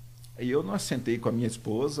panfleto. E nós sentei com a minha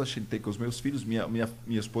esposa, sentei com os meus filhos. Minha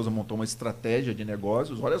esposa montou uma estratégia de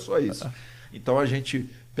negócios. Olha só isso. Então, a gente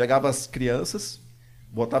pegava as crianças,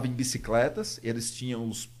 botava em bicicletas, eles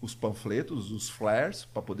tinham os panfletos, os flares,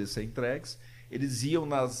 para poder ser entregues. Eles iam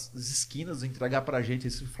nas esquinas entregar para a gente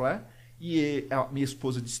esse flare, e a minha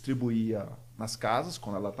esposa distribuía nas casas,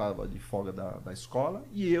 quando ela estava de folga da escola,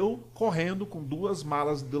 e eu correndo com 2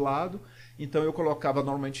 malas do lado. Então, eu colocava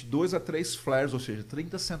normalmente 2 a 3 flares, ou seja,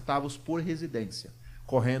 30 centavos por residência,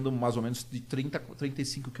 correndo mais ou menos de 30 a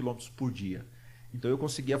 35 quilômetros por dia. Então, eu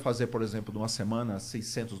conseguia fazer, por exemplo, numa semana,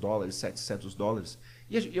 $600, $700.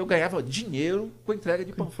 E eu ganhava dinheiro com a entrega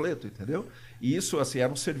de panfleto, entendeu? E isso, assim,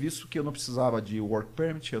 era um serviço que eu não precisava de work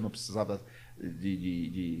permit, eu não precisava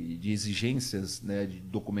de exigências, né, de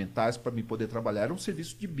documentais para me poder trabalhar. Era um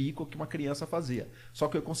serviço de bico que uma criança fazia. Só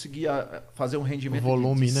que eu conseguia fazer um rendimento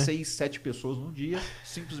de 6, 7 pessoas num dia,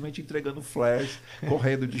 simplesmente entregando flares,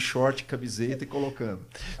 correndo de short, camiseta e colocando.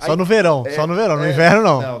 Só no verão, no inverno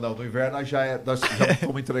não. Não, no inverno nós já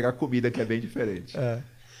vamos entregar comida, que é bem diferente.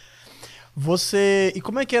 E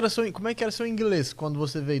como é que era seu inglês quando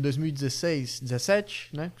você veio? 2016,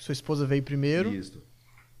 17, né? Sua esposa veio primeiro. Isso.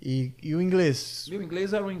 E o inglês? Meu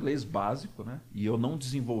inglês era um inglês básico, né? E eu não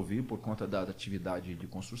desenvolvi por conta da atividade de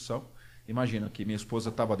construção. Imagina que minha esposa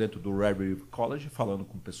estava dentro do Rare College, falando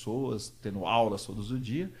com pessoas, tendo aulas todos os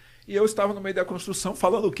dias. E eu estava no meio da construção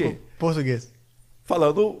falando o quê? Português.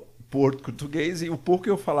 Falando português. E o pouco que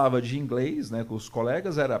eu falava de inglês, né, com os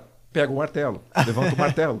colegas era: pega o martelo, levanta o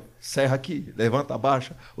martelo, serra aqui, levanta,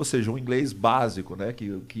 abaixa. Ou seja, um inglês básico, né,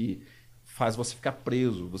 que faz você ficar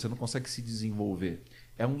preso, você não consegue se desenvolver.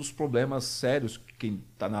 É um dos problemas sérios que quem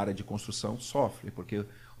está na área de construção sofre, porque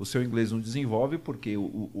o seu inglês não desenvolve, porque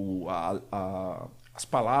as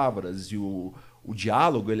palavras e o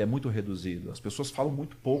diálogo ele é muito reduzido. As pessoas falam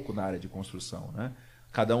muito pouco na área de construção, né?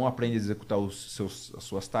 Cada um aprende a executar as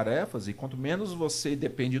suas tarefas, e quanto menos você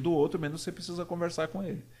depende do outro, menos você precisa conversar com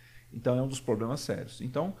ele. Então é um dos problemas sérios.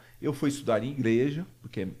 Então eu fui estudar em igreja,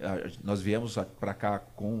 porque nós viemos para cá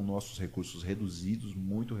com nossos recursos reduzidos,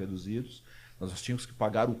 muito reduzidos. Nós tínhamos que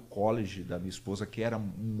pagar o college da minha esposa, que era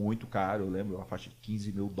muito caro. Eu lembro, uma faixa de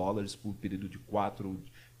 $15 mil por período de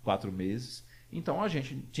 4 meses. Então a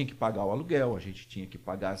gente tinha que pagar o aluguel, a gente tinha que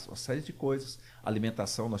pagar uma série de coisas.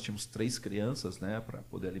 Alimentação, nós tínhamos 3 crianças, né, para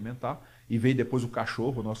poder alimentar. E veio depois o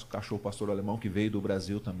cachorro, o nosso cachorro pastor alemão, que veio do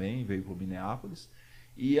Brasil também, veio para Minneapolis.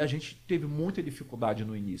 E a gente teve muita dificuldade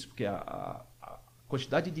no início, porque a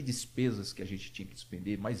quantidade de despesas que a gente tinha que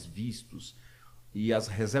despender, mais vistos, e as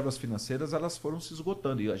reservas financeiras, elas foram se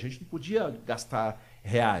esgotando. E a gente não podia gastar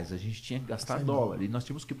reais, a gente tinha que gastar dólar. E nós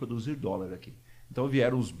tínhamos que produzir dólar aqui. Então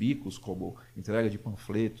vieram os bicos, como entrega de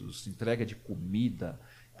panfletos, entrega de comida.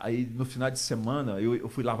 Aí no final de semana, eu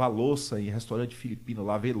fui lavar louça em restaurante filipino.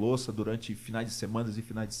 Lavei louça durante finais de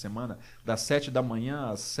semana, das 7 da manhã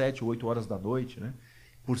às 7, 8 horas da noite, né?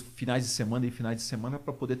 Por finais de semana,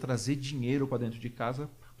 para poder trazer dinheiro para dentro de casa,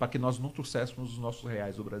 para que nós não trouxéssemos os nossos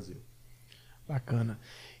reais do Brasil. Bacana.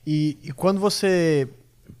 E quando você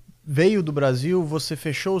veio do Brasil, você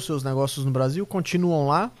fechou os seus negócios no Brasil? Continuam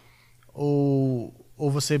lá? Ou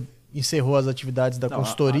você encerrou as atividades da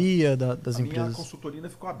consultoria, das empresas? A minha consultoria ainda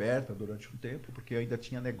ficou aberta durante um tempo, porque eu ainda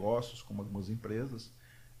tinha negócios com algumas empresas.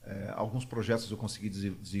 Alguns projetos eu consegui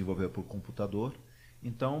desenvolver por computador.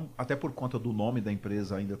 Então, até por conta do nome da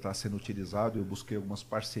empresa ainda estar sendo utilizado, eu busquei algumas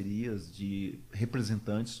parcerias de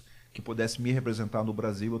representantes que pudessem me representar no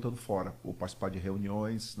Brasil ou estando fora, ou participar de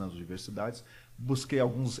reuniões nas universidades. Busquei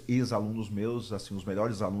alguns ex-alunos meus, assim, os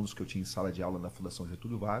melhores alunos que eu tinha em sala de aula na Fundação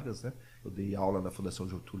Getúlio Vargas, né? Eu dei aula na Fundação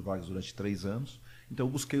Getúlio Vargas durante 3 anos. Então, eu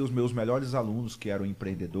busquei os meus melhores alunos, que eram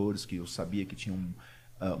empreendedores, que eu sabia que tinham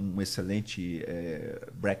um excelente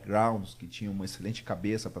background, que tinham uma excelente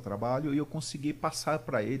cabeça para trabalho, e eu consegui passar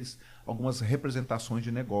para eles algumas representações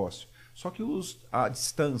de negócio. Só que a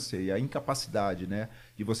distância e a incapacidade, né,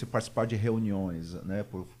 de você participar de reuniões, né,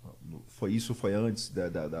 foi antes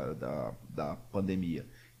da pandemia.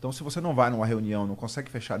 Então, se você não vai numa reunião, não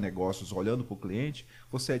consegue fechar negócios olhando para o cliente,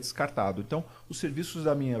 você é descartado. Então, os serviços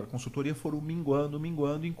da minha consultoria foram minguando,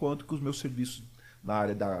 enquanto que os meus serviços na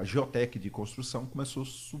área da geotech de construção começou a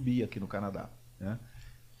subir aqui no Canadá, né?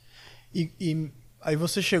 E aí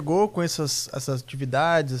você chegou com essas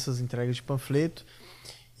atividades, essas entregas de panfleto,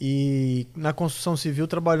 e na construção civil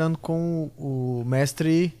trabalhando com o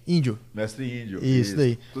mestre índio. Mestre índio. Isso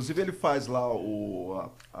daí. Inclusive ele faz lá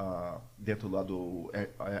dentro lá do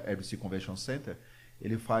ABC Convention Center,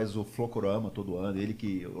 ele faz o flocorama todo ano, ele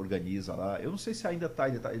que organiza lá. Eu não sei se ainda está,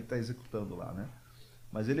 ele tá executando lá, né?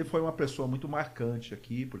 Mas ele foi uma pessoa muito marcante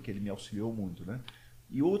aqui, porque ele me auxiliou muito, né?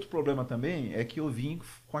 E outro problema também é que eu vim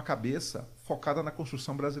com a cabeça focada na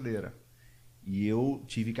construção brasileira. E eu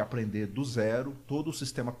tive que aprender do zero todo o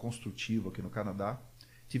sistema construtivo aqui no Canadá.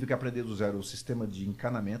 Tive que aprender do zero o sistema de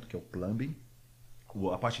encanamento, que é o plumbing,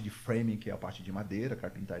 a parte de framing, que é a parte de madeira,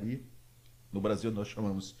 carpintaria. No Brasil nós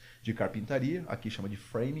chamamos de carpintaria, aqui chama de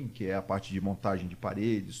framing, que é a parte de montagem de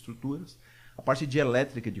paredes, estruturas. A parte de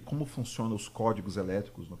elétrica, de como funcionam os códigos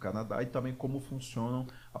elétricos no Canadá, e também como funcionam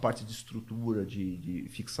a parte de estrutura, de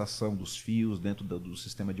fixação dos fios dentro do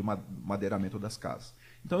sistema de madeiramento das casas.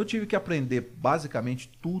 Então eu tive que aprender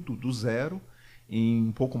basicamente tudo do zero em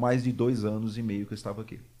um pouco mais de 2 anos e meio que eu estava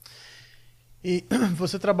aqui. E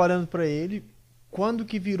você trabalhando para ele, quando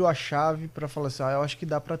que virou a chave para falar assim, eu acho que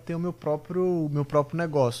dá para ter o meu próprio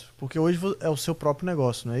negócio? Porque hoje é o seu próprio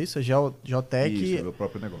negócio, não é isso? A Geotech... Isso, é o meu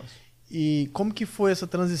próprio negócio. E como que foi essa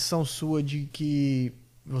transição sua de que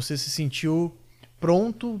você se sentiu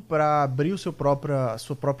pronto para abrir a sua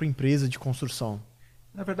própria empresa de construção?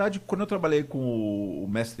 Na verdade, quando eu trabalhei com o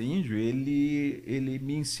mestre índio, ele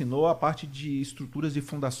me ensinou a parte de estruturas de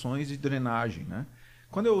fundações e drenagem, né?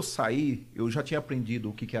 Quando eu saí, eu já tinha aprendido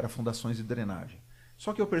o que era fundações de drenagem.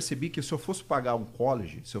 Só que eu percebi que se eu fosse pagar um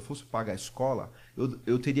college, se eu fosse pagar a escola,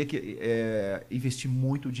 eu teria que investir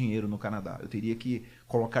muito dinheiro no Canadá. Eu teria que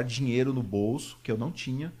colocar dinheiro no bolso, que eu não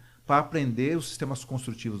tinha, para aprender os sistemas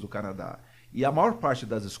construtivos do Canadá. E a maior parte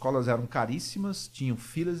das escolas eram caríssimas, tinham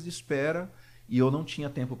filas de espera, e eu não tinha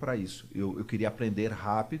tempo para isso. Eu queria aprender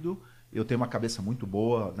rápido. Eu tenho uma cabeça muito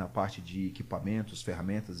boa na parte de equipamentos,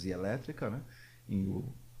 ferramentas e elétrica, né?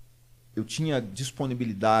 Eu tinha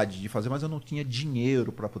disponibilidade de fazer, mas eu não tinha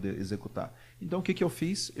dinheiro para poder executar. Então, o que eu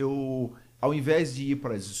fiz? Ao invés de ir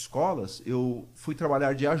para as escolas, eu fui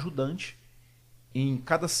trabalhar de ajudante em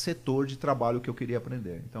cada setor de trabalho que eu queria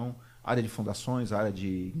aprender. Então, área de fundações, área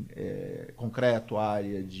de concreto,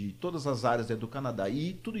 área de todas as áreas do Canadá.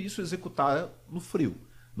 E tudo isso executar no frio.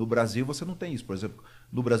 No Brasil, você não tem isso. Por exemplo,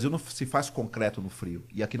 no Brasil não se faz concreto no frio.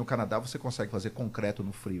 E aqui no Canadá você consegue fazer concreto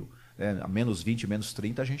no frio. A menos 20, menos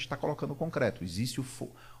 30, a gente está colocando concreto. Existe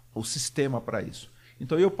o sistema para isso.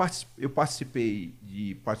 Então, eu participei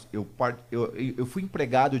de... Eu fui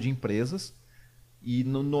empregado de empresas e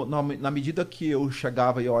na medida que eu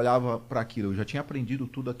chegava e eu olhava para aquilo, eu já tinha aprendido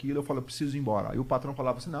tudo aquilo, eu falei, eu preciso ir embora. Aí o patrão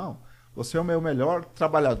falava assim, não, você é o meu melhor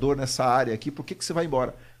trabalhador nessa área aqui, por que você vai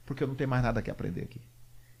embora? Porque eu não tenho mais nada que aprender aqui.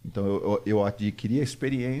 Então, eu adquiri a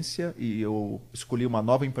experiência e eu escolhi uma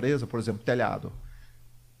nova empresa, por exemplo, telhado.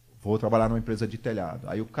 Vou trabalhar numa empresa de telhado.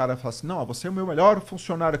 Aí o cara fala assim, não, você é o meu melhor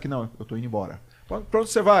funcionário aqui. Não, eu estou indo embora. Para onde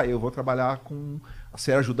você vai? Eu vou trabalhar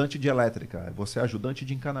ser ajudante de elétrica, vou ser ajudante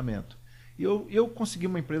de encanamento. E eu consegui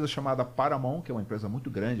uma empresa chamada Paramount, que é uma empresa muito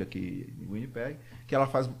grande aqui em Winnipeg, que ela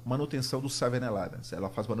faz manutenção do 7-Elevens. Ela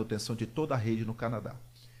faz manutenção de toda a rede no Canadá.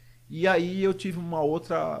 E aí eu tive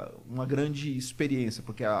uma grande experiência,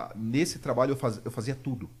 porque nesse trabalho eu fazia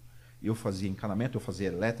tudo. Eu fazia encanamento, eu fazia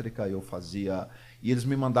elétrica, e eles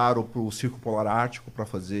me mandaram para o Círculo Polar Ártico para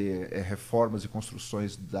fazer reformas e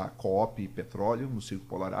construções da Coop Petróleo no Círculo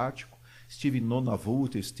Polar Ártico. Estive no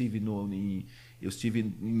Nunavut, eu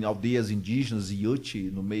estive em aldeias indígenas, Yute,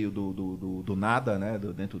 no meio do nada, né?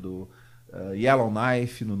 Dentro do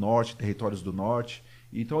Yellowknife, no norte, territórios do norte.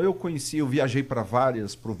 Então eu viajei para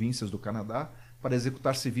várias províncias do Canadá para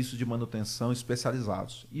executar serviços de manutenção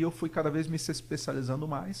especializados. E eu fui cada vez me especializando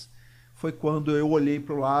mais. Foi quando eu olhei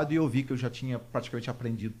para o lado e eu vi que eu já tinha praticamente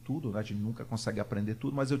aprendido tudo, né? A gente nunca consegue aprender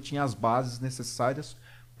tudo, mas eu tinha as bases necessárias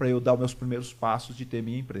para eu dar os meus primeiros passos de ter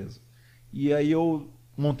minha empresa. E aí eu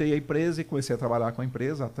montei a empresa e comecei a trabalhar com a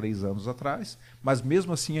empresa há 3 anos atrás, mas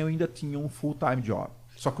mesmo assim eu ainda tinha um full-time job.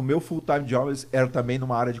 Só que o meu full-time job era também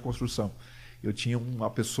numa área de construção. Eu tinha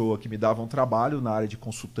uma pessoa que me dava um trabalho na área de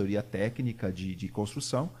consultoria técnica de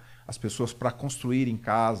construção. As pessoas, para construírem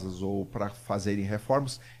casas ou para fazerem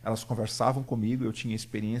reformas, elas conversavam comigo. Eu tinha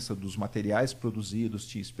experiência dos materiais produzidos,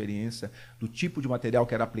 tinha experiência do tipo de material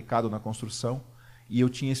que era aplicado na construção e eu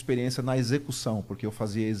tinha experiência na execução, porque eu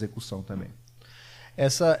fazia execução também.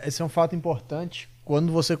 Esse é um fato importante.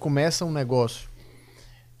 Quando você começa um negócio,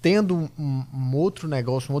 tendo um outro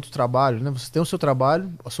negócio, um outro trabalho, né? Você tem o seu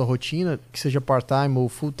trabalho, a sua rotina, que seja part-time ou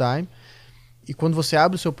full-time, e quando você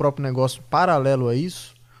abre o seu próprio negócio paralelo a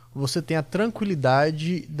isso, você tem a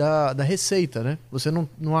tranquilidade da receita, né? Você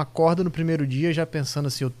não acorda no primeiro dia já pensando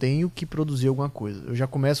assim, eu tenho que produzir alguma coisa. Eu já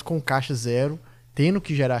começo com caixa zero, tendo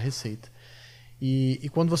que gerar receita. E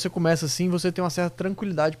quando você começa assim, você tem uma certa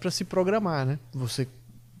tranquilidade para se programar, né?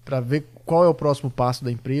 Para ver qual é o próximo passo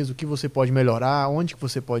da empresa, o que você pode melhorar, onde que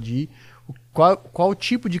você pode ir, qual o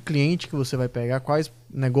tipo de cliente que você vai pegar, quais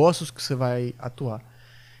negócios que você vai atuar.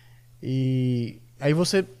 E aí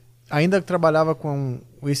você ainda trabalhava com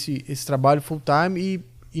esse trabalho full-time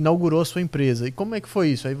e inaugurou a sua empresa. E como é que foi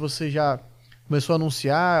isso? Aí você já começou a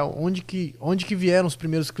anunciar onde que vieram os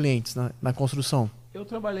primeiros clientes na construção? Eu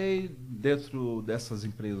trabalhei dentro dessas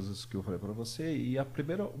empresas que eu falei para você e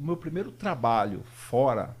o meu primeiro trabalho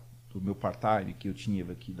fora do meu part-time, que eu tinha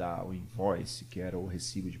que dar o invoice, que era o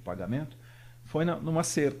recibo de pagamento, foi numa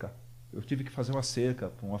cerca. Eu tive que fazer uma cerca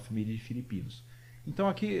para uma família de filipinos. Então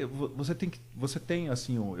aqui você tem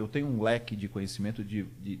assim, eu tenho um leque de conhecimento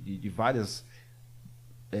de várias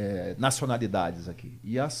nacionalidades aqui.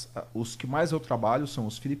 E os que mais eu trabalho são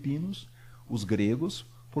os filipinos, os gregos,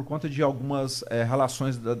 por conta de algumas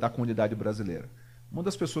relações da comunidade brasileira. Uma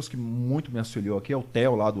das pessoas que muito me auxiliou aqui é o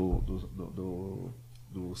Theo, lá do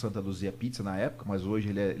Santa Luzia Pizza na época, mas hoje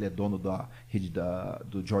ele é dono da rede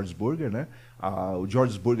do George's Burger, né? O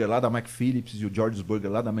George's Burger lá da McPhillips e o George's Burger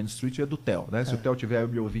lá da Main Street é do Theo, né? Se o Theo estiver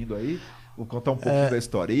me ouvindo aí, vou contar um pouquinho da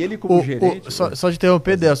história. E ele como gerente... Só de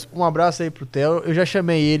interromper, Deus, um abraço aí pro Theo. Eu já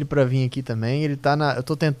chamei ele para vir aqui também. Ele eu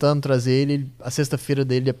tô tentando trazer ele, a sexta-feira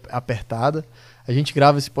dele é apertada. A gente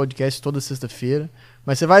grava esse podcast toda sexta-feira,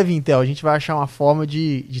 Mas você vai vir, Theo, a gente vai achar uma forma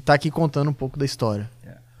de estar aqui contando um pouco da história.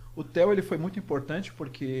 O Theo ele foi muito importante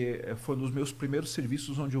porque foi um dos meus primeiros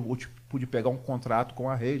serviços onde eu pude pegar um contrato com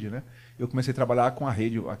a rede, né? Eu comecei a trabalhar com a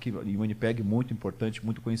rede aqui em Winnipeg, muito importante,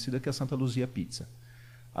 muito conhecida, que é a Santa Luzia Pizza.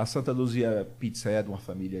 A Santa Luzia Pizza é de uma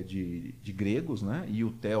família de gregos, né? E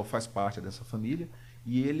o Theo faz parte dessa família.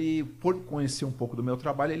 E ele, por conhecer um pouco do meu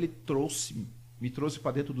trabalho, ele me trouxe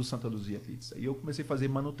para dentro do Santa Luzia Pizza. E eu comecei a fazer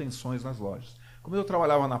manutenções nas lojas. Como eu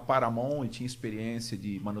trabalhava na Paramount e tinha experiência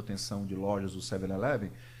de manutenção de lojas do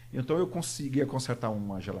 7-Eleven, então eu conseguia consertar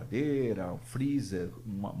uma geladeira, um freezer,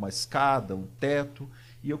 uma escada, um teto,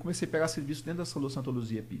 e eu comecei a pegar serviço dentro da Santa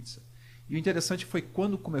Luzia Pizza. E o interessante foi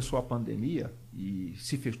quando começou a pandemia e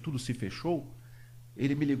tudo se fechou,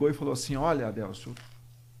 ele me ligou e falou assim: olha, Adelson,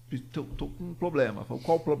 estou com um problema. Falei,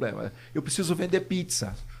 qual o problema? Eu preciso vender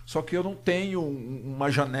pizza, só que eu não tenho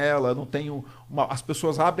uma janela, não tenho as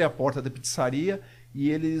pessoas abrem a porta da pizzaria e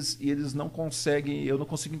eles não conseguem, eu não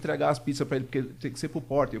consigo entregar as pizzas para ele, porque tem que ser por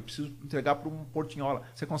porta, eu preciso entregar para um portinhola.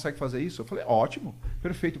 Você consegue fazer isso? Eu falei, ótimo,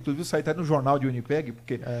 perfeito. Inclusive, isso aí está no jornal de Winnipeg,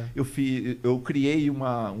 porque eu criei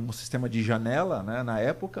um sistema de janela, né, na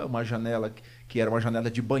época, uma janela que era uma janela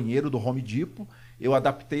de banheiro do Home Depot. Eu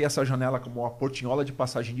adaptei essa janela como uma portinhola de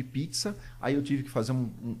passagem de pizza. Aí eu tive que fazer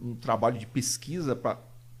um trabalho de pesquisa para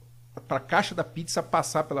a caixa da pizza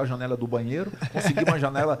passar pela janela do banheiro. Consegui uma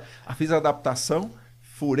janela, fiz a adaptação,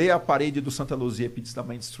 furei a parede do Santa Luzia Pizza da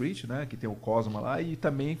Main Street, né, que tem o Cosma lá, e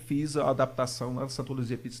também fiz a adaptação na Santa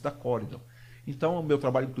Luzia Pizza da Corridor. Então, o meu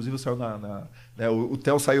trabalho, inclusive, saiu né, o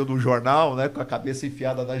Theo saiu do jornal, né, com a cabeça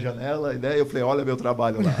enfiada na janela, né, eu falei, olha meu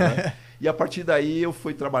trabalho lá. Né? E a partir daí eu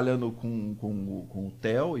fui trabalhando com o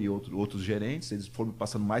Theo e outros gerentes, eles foram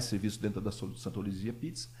passando mais serviço dentro da Santa Luzia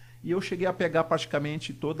Pizza, e eu cheguei a pegar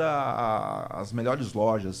praticamente todas as melhores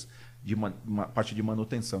lojas de uma parte de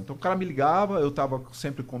manutenção. Então o cara me ligava, eu estava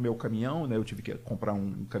sempre com o meu caminhão, né, eu tive que comprar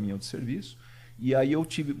um caminhão de serviço, e aí eu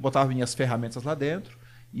botava minhas ferramentas lá dentro,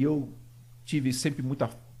 e eu tive sempre muita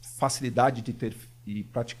facilidade de ter e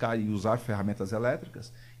praticar e usar ferramentas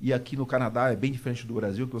elétricas. E aqui no Canadá é bem diferente do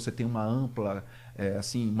Brasil, que você tem uma ampla,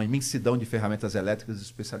 assim, uma imensidão de ferramentas elétricas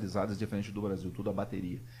especializadas, diferente do Brasil, tudo a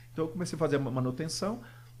bateria. Então eu comecei a fazer manutenção.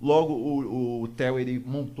 Logo o Theo ele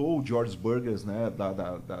montou o George Burgers, né,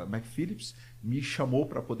 da McPhillips, me chamou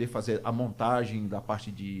para poder fazer a montagem da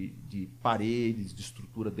parte de paredes, de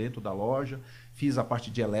estrutura dentro da loja. Fiz a parte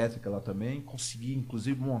de elétrica lá também. Consegui,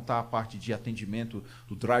 inclusive, montar a parte de atendimento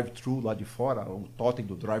do drive-thru lá de fora, o totem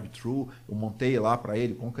do drive-thru. Eu montei lá para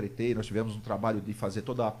ele, concretei. Nós tivemos um trabalho de fazer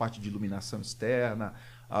toda a parte de iluminação externa,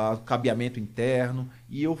 cabeamento interno.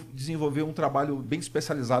 E eu desenvolvi um trabalho bem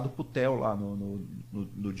especializado para o Theo lá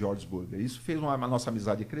no George Burger. Isso fez a nossa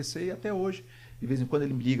amizade crescer e até hoje, de vez em quando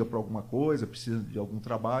ele me liga para alguma coisa, precisa de algum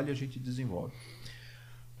trabalho e a gente desenvolve.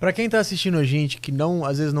 Para quem está assistindo a gente que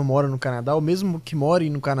às vezes não mora no Canadá, ou mesmo que more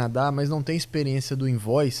no Canadá, mas não tem experiência do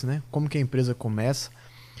invoice, né? Como que a empresa começa?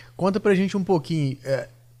 Conta pra gente um pouquinho.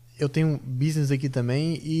 Eu tenho business aqui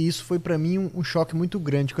também e isso foi para mim um choque muito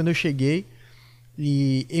grande. Quando eu cheguei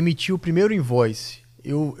e emiti o primeiro invoice,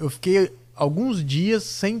 eu fiquei alguns dias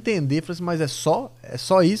sem entender. Falei assim, mas é só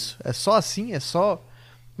isso? É só assim? É só...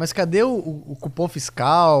 Mas cadê o cupom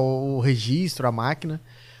fiscal, o registro, a máquina?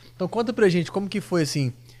 Então conta pra gente como que foi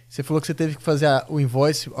assim. Você falou que você teve que fazer o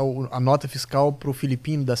invoice, a nota fiscal para o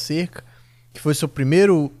Filipino da Cerca, que foi seu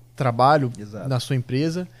primeiro trabalho na sua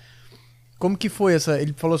empresa. Como que foi essa?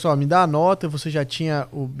 Ele falou assim, me dá a nota, você já tinha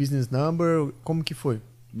o business number, como que foi?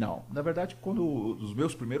 Não, na verdade, os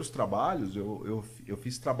meus primeiros trabalhos, eu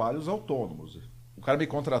fiz trabalhos autônomos. O cara me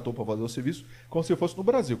contratou para fazer o serviço como se fosse no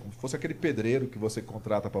Brasil, como se fosse aquele pedreiro que você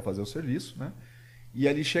contrata para fazer o serviço, né? E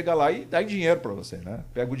ele chega lá e dá dinheiro para você, né?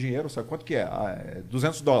 Pega o dinheiro, sabe quanto que é? É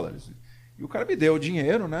 $200. E o cara me deu o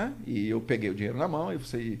dinheiro, né? E eu peguei o dinheiro na mão e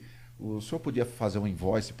falei, o senhor podia fazer um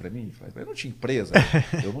invoice para mim? Eu não tinha empresa,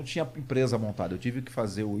 eu não tinha empresa montada, eu tive que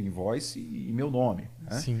fazer o invoice e meu nome,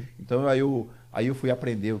 né? Sim. Então aí eu fui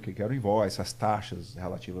aprender o que era o invoice, as taxas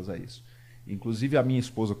relativas a isso. Inclusive a minha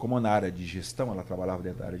esposa, como na área de gestão, ela trabalhava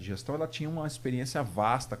dentro da área de gestão, ela tinha uma experiência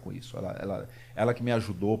vasta com isso. Ela que me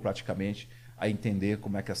ajudou praticamente a entender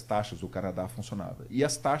como é que as taxas do Canadá funcionavam. E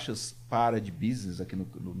as taxas para a área de business aqui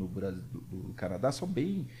no Canadá são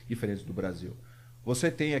bem diferentes do Brasil.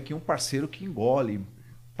 Você tem aqui um parceiro que engole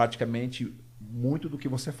praticamente muito do que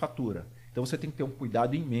você fatura. Então você tem que ter um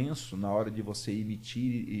cuidado imenso na hora de você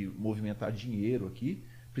emitir e movimentar dinheiro aqui,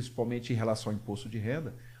 principalmente em relação ao imposto de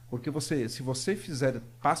renda, porque se você fizer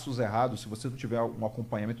passos errados, se você não tiver um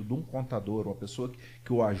acompanhamento de um contador, uma pessoa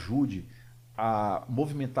que o ajude a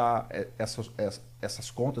movimentar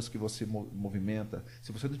essas contas que você movimenta,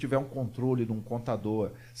 se você não tiver um controle de um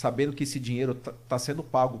contador, sabendo que esse dinheiro está sendo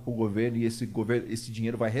pago para o governo e esse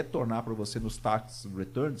dinheiro vai retornar para você nos tax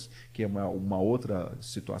returns, que é uma outra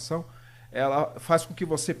situação, ela faz com que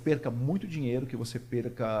você perca muito dinheiro, que você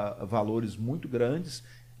perca valores muito grandes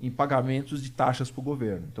em pagamentos de taxas para o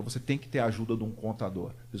governo. Então você tem que ter a ajuda de um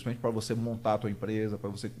contador, principalmente para você montar a tua empresa, para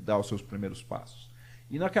você dar os seus primeiros passos.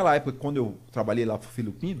 E naquela época, quando eu trabalhei lá para o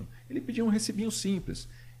filipino, ele pedia um recibinho simples.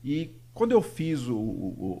 E quando eu fiz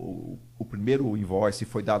o primeiro invoice e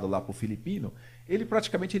foi dado lá para o filipino, ele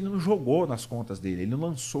praticamente não jogou nas contas dele, ele não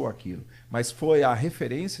lançou aquilo. Mas foi a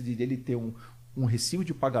referência de ele ter um recibo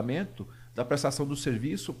de pagamento da prestação do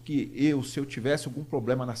serviço que se eu tivesse algum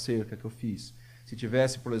problema na cerca que eu fiz, se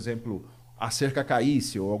tivesse, por exemplo, a cerca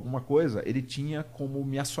caísse ou alguma coisa, ele tinha como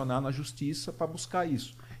me acionar na justiça para buscar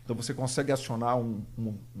isso. Então você consegue acionar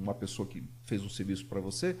uma pessoa que fez um serviço para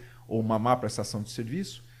você, ou uma má prestação de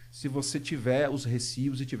serviço, se você tiver os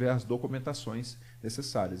recibos e tiver as documentações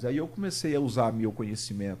necessárias. Aí eu comecei a usar meu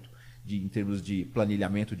conhecimento em termos de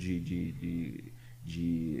planilhamento de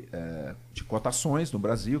cotações no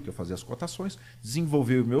Brasil, que eu fazia as cotações,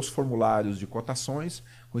 desenvolvi os meus formulários de cotações,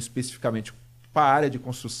 com especificamente para a área de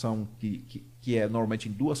construção, que é normalmente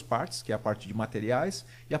em duas partes, que é a parte de materiais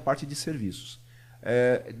e a parte de serviços.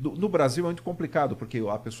 No Brasil é muito complicado, porque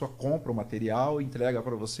a pessoa compra o material e entrega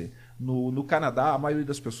para você. No Canadá, a maioria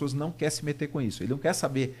das pessoas não quer se meter com isso. Ele não quer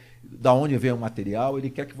saber de onde vem o material, ele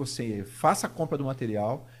quer que você faça a compra do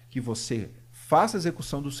material, que você faça a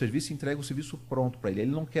execução do serviço e entregue o serviço pronto para ele.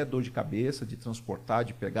 Ele não quer dor de cabeça, de transportar,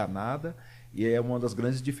 de pegar nada, e é uma das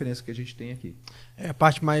grandes diferenças que a gente tem aqui. A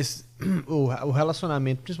parte mais... O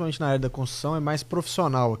relacionamento, principalmente na área da construção, é mais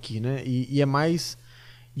profissional aqui, né? E é mais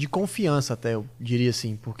de confiança até, eu diria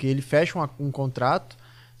assim, porque ele fecha um contrato,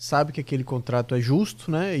 sabe que aquele contrato é justo,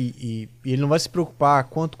 né? E ele não vai se preocupar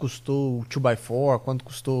quanto custou o 2x4, quanto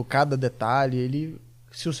custou cada detalhe.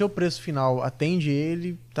 Se o seu preço final atende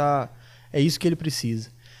ele, é isso que ele precisa.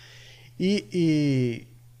 E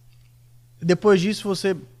depois disso,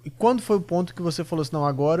 quando foi o ponto que você falou assim, não,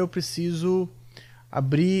 agora eu preciso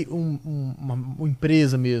abrir uma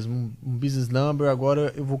empresa mesmo, um business number,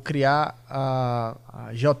 agora eu vou criar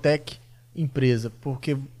a Geotech empresa,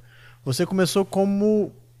 porque você começou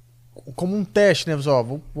como um teste, né? Você,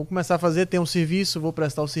 vou começar a fazer, ter um serviço, vou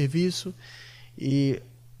prestar o serviço, e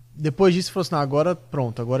depois disso você falou assim, não, agora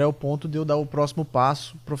pronto, agora é o ponto de eu dar o próximo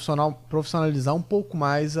passo, profissionalizar um pouco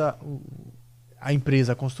mais a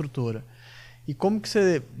empresa, a construtora. E como que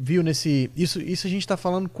você viu isso a gente está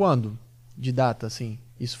falando quando? De data, assim?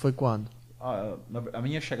 Isso foi quando? A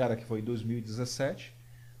minha chegada aqui foi em 2017.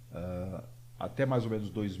 Até mais ou menos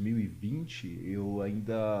 2020, eu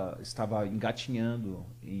ainda estava engatinhando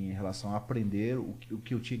em relação a aprender o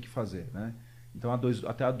que eu tinha que fazer, né? Então,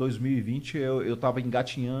 até 2020, eu estava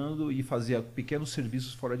engatinhando e fazia pequenos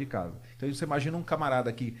serviços fora de casa. Então, você imagina um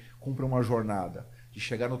camarada que cumpre uma jornada de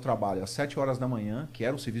chegar no trabalho às 7 horas da manhã, que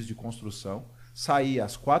era um serviço de construção, sair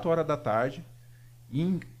às 4 horas da tarde,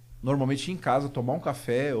 normalmente em casa, tomar um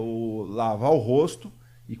café ou lavar o rosto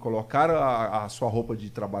e colocar a sua roupa de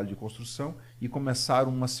trabalho de construção e começar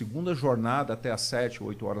uma segunda jornada até às 7 ou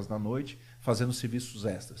 8 horas da noite fazendo serviços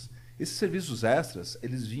extras. Esses serviços extras,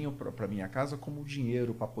 eles vinham para minha casa como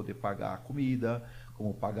dinheiro para poder pagar a comida,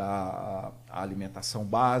 como pagar a alimentação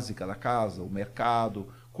básica da casa, o mercado,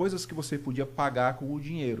 coisas que você podia pagar com o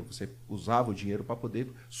dinheiro. Você usava o dinheiro para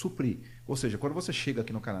poder suprir. Ou seja, quando você chega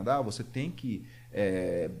aqui no Canadá, você tem que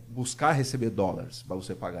buscar receber dólares para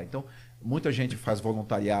você pagar. Então, muita gente faz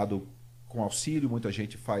voluntariado com auxílio, muita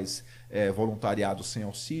gente faz voluntariado sem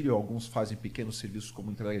auxílio, alguns fazem pequenos serviços como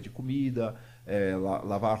entrega de comida,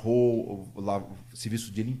 lavar roupa, serviço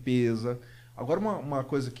de limpeza. Agora, uma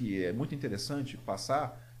coisa que é muito interessante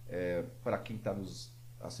passar para quem está nos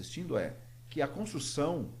assistindo é que a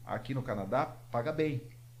construção aqui no Canadá paga bem.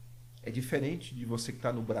 É diferente de você que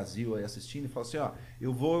está no Brasil aí assistindo e fala assim,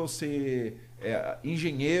 eu vou ser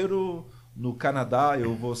engenheiro no Canadá,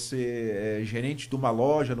 eu vou ser gerente de uma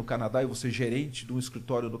loja no Canadá, eu vou ser gerente de um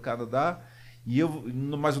escritório no Canadá,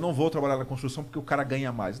 mas eu não vou trabalhar na construção porque o cara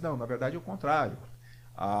ganha mais. Não, na verdade é o contrário.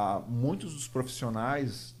 Muitos dos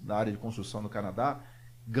profissionais da área de construção no Canadá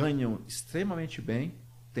ganham extremamente bem,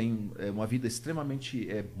 têm uma vida extremamente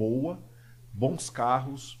boa, bons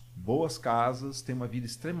carros, boas casas, tem uma vida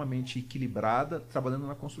extremamente equilibrada trabalhando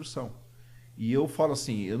na construção. E eu falo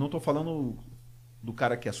assim, eu não estou falando do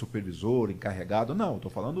cara que é supervisor, encarregado, não,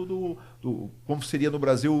 estou falando do como seria no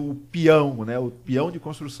Brasil o peão, né? O peão de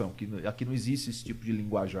construção, que aqui não existe esse tipo de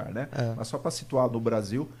linguajar, né? Mas só para situar no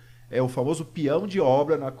Brasil, é o famoso peão de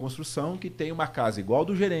obra na construção que tem uma casa igual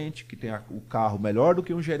do gerente, que tem o carro melhor do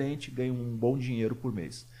que um gerente, ganha um bom dinheiro por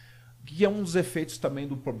mês. Que é um dos efeitos também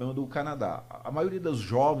do problema do Canadá. A maioria dos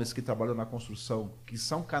jovens que trabalham na construção, que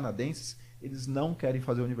são canadenses, eles não querem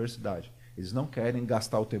fazer universidade. Eles não querem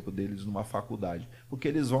gastar o tempo deles numa faculdade, porque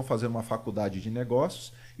eles vão fazer uma faculdade de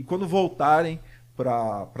negócios e quando voltarem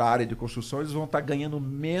para a área de construção, eles vão estar ganhando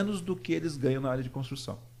menos do que eles ganham na área de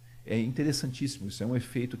construção. É interessantíssimo, isso é um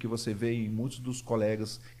efeito que você vê em muitos dos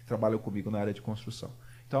colegas que trabalham comigo na área de construção.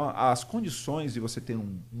 Então, as condições de você ter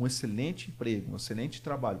um excelente emprego, um excelente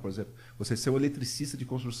trabalho, por exemplo, você ser um eletricista de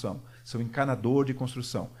construção, ser um encanador de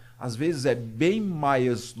construção, às vezes é bem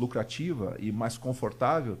mais lucrativa e mais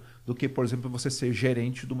confortável do que, por exemplo, você ser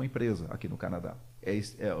gerente de uma empresa aqui no Canadá.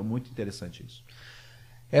 É muito interessante isso.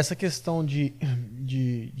 Essa questão de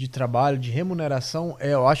trabalho, de remuneração,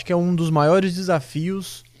 eu acho que é um dos maiores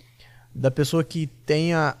desafios da pessoa que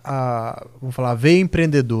tem vamos falar, a veia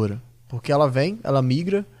empreendedora. Porque ela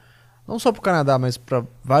migra, não só para o Canadá, mas para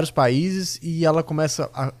vários países, e ela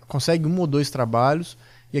consegue 1 ou 2 trabalhos,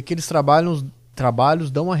 e aqueles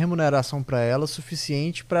trabalhos dão uma remuneração para ela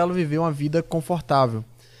suficiente para ela viver uma vida confortável.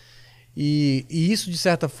 E isso, de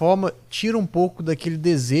certa forma, tira um pouco daquele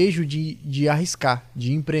desejo de arriscar,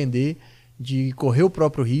 de empreender, de correr o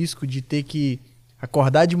próprio risco, de ter que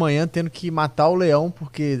acordar de manhã tendo que matar o leão,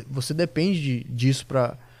 porque você depende disso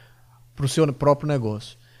para o seu próprio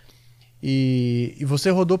negócio. E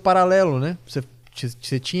você rodou paralelo, né?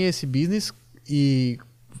 Você tinha esse business e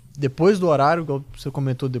depois do horário, igual você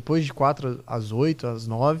comentou, depois de 4 às 8, às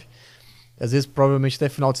 9, às vezes provavelmente até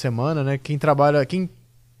final de semana, né? Quem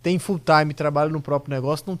tem full time e trabalha no próprio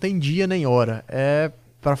negócio não tem dia nem hora, é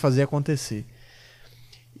para fazer acontecer.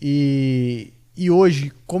 E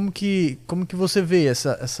hoje, como que você vê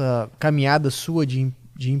essa caminhada sua de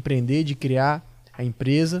empreender, de criar a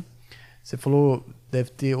empresa? Você falou,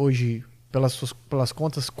 deve ter hoje, pelas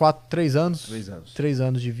contas, 3 anos. 3 anos. 3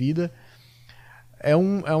 anos de vida. É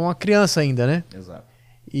uma criança ainda, né? Exato.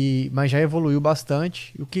 Mas já evoluiu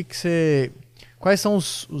bastante. E quais são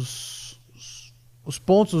os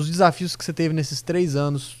pontos, os desafios que você teve nesses 3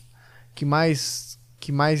 anos que mais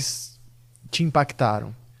te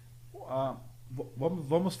impactaram?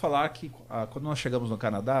 Vamos falar que quando nós chegamos no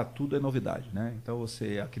Canadá, tudo é novidade, né? Então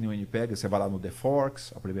você, aqui no Winnipeg, você vai lá no The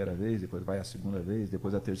Forks a primeira vez, depois vai a segunda vez,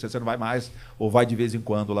 depois a terceira, você não vai mais, ou vai de vez em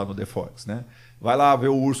quando lá no The Forks, né? Vai lá ver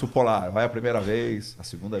o urso polar, vai a primeira vez, a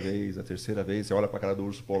segunda vez, a terceira vez, você olha para a cara do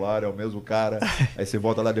urso polar, é o mesmo cara, aí você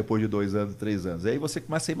volta lá depois de 2 anos, 3 anos. Aí você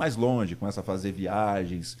começa a ir mais longe, começa a fazer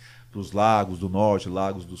viagens para os lagos do norte,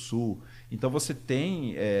 lagos do sul. Então você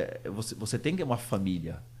tem uma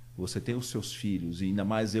família. Você tem os seus filhos, e ainda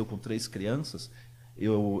mais eu com 3 crianças,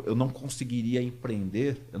 eu não conseguiria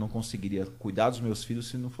empreender, eu não conseguiria cuidar dos meus filhos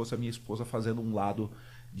se não fosse a minha esposa fazendo um lado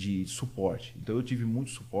de suporte. Então eu tive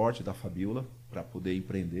muito suporte da Fabiola para poder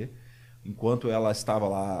empreender. Enquanto ela estava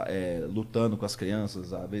lá lutando com as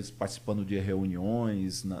crianças, às vezes participando de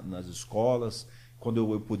reuniões nas escolas,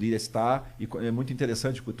 quando eu podia estar, e é muito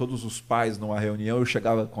interessante, porque todos os pais numa reunião, eu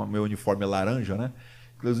chegava com o meu uniforme laranja, né?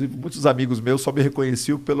 Inclusive, muitos amigos meus só me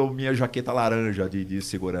reconheciam pela minha jaqueta laranja de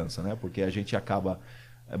segurança, né? Porque a gente acaba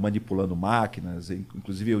manipulando máquinas.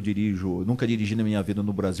 Inclusive, eu nunca dirigi na minha vida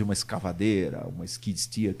no Brasil uma escavadeira, uma skid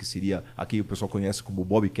steer, que seria, aqui o pessoal conhece como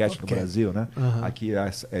Bobcat no Brasil, né? Uhum. Aqui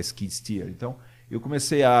é skid steer. Então, eu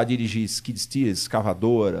comecei a dirigir skid steers,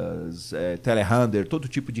 escavadoras, telehandler, todo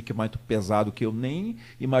tipo de equipamento pesado que eu nem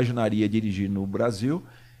imaginaria dirigir no Brasil.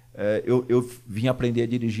 Eu vim aprender a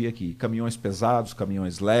dirigir aqui. Caminhões pesados,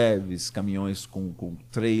 caminhões leves, caminhões com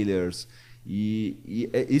trailers. E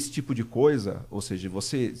esse tipo de coisa, ou seja,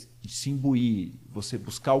 você se imbuir, você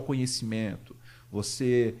buscar o conhecimento,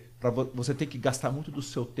 você tem que gastar muito do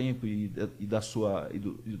seu tempo e da sua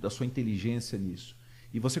inteligência nisso.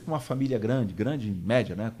 E você com uma família grande,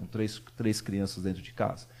 média, né, com três crianças dentro de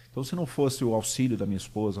casa. Então, se não fosse o auxílio da minha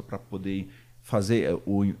esposa para poder fazer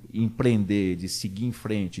empreender, de seguir em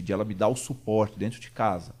frente, de ela me dar o suporte dentro de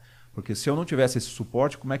casa. Porque se eu não tivesse esse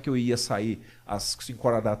suporte, como é que eu ia sair às 5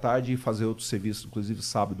 horas da tarde e fazer outros serviços, inclusive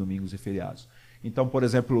sábado, domingos e feriados? Então, por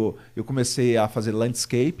exemplo, eu comecei a fazer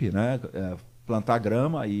landscape, né, plantar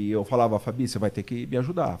grama, e eu falava, Fabi, você vai ter que me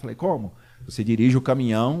ajudar. Eu falei, como? Você dirige o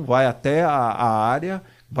caminhão, vai até a área,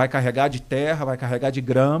 vai carregar de terra, vai carregar de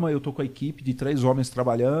grama, eu estou com a equipe de 3 homens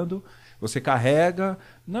trabalhando, você carrega,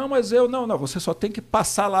 não, mas não, você só tem que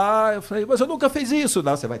passar lá. Eu falei, mas eu nunca fiz isso.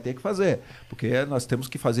 Não, você vai ter que fazer, porque nós temos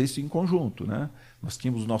que fazer isso em conjunto, né? Nós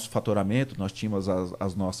tínhamos o nosso faturamento, nós tínhamos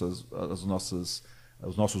as nossas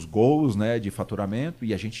os nossos goals, né, de faturamento,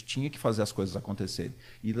 e a gente tinha que fazer as coisas acontecerem.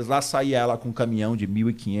 E lá saía ela com um caminhão de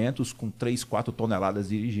 1.500, com 3, 4 toneladas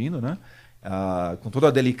dirigindo, né? Com toda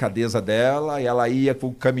a delicadeza dela, e ela ia com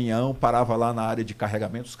o caminhão, parava lá na área de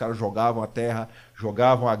carregamento, os caras jogavam a terra,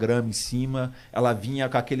 jogavam a grama em cima, ela vinha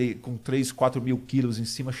com 3, 4 mil quilos em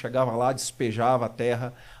cima, chegava lá, despejava a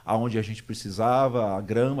terra aonde a gente precisava, a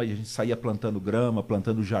grama, e a gente saía plantando grama,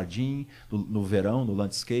 plantando jardim no verão, no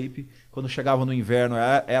landscape. Quando chegava no inverno,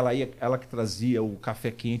 ela que trazia o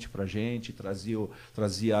café quente para a gente,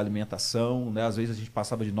 trazia a alimentação, né? Às vezes a gente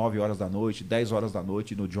passava de 9 horas da noite, 10 horas da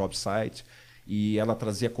noite no job site, e ela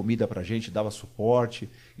trazia comida para a gente, dava suporte.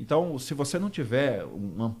 Então, se você não tiver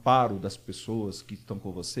um amparo das pessoas que estão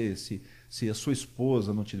com você, se a sua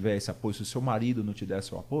esposa não tiver esse apoio, se o seu marido não te der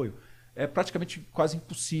seu apoio, é praticamente quase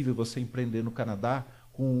impossível você empreender no Canadá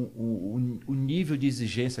com o nível de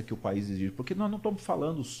exigência que o país exige. Porque nós não estamos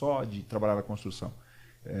falando só de trabalhar na construção.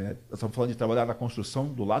 Nós estamos falando de trabalhar na construção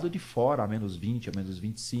do lado de fora, a menos 20, a menos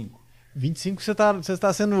 25. 25 você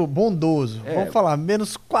está sendo bondoso. Vamos falar,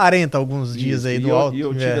 menos 40 alguns dias aí do alto. E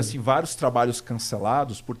eu tive assim, vários trabalhos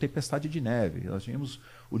cancelados por tempestade de neve. Nós tínhamos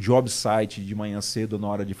o job site de manhã cedo na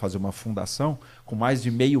hora de fazer uma fundação, com mais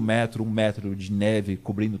de meio metro, 1 metro de neve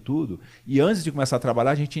cobrindo tudo. E antes de começar a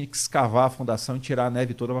trabalhar, a gente tinha que escavar a fundação e tirar a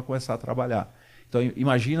neve toda para começar a trabalhar. Então,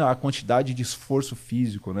 imagina a quantidade de esforço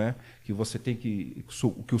físico, né, que você tem que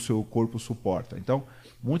o seu corpo suporta. Então,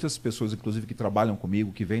 muitas pessoas, inclusive, que trabalham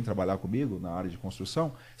comigo, que vêm trabalhar comigo na área de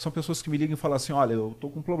construção, são pessoas que me ligam e falam assim, olha, eu estou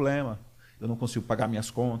com um problema, eu não consigo pagar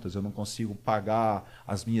minhas contas, eu não consigo pagar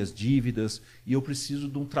as minhas dívidas e eu preciso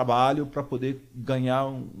de um trabalho para poder ganhar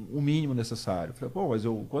o mínimo necessário. Eu falei, pô, mas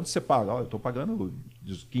quanto você paga? Eu estou pagando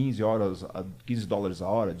 15 dólares a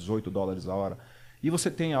hora, 18 dólares a hora. E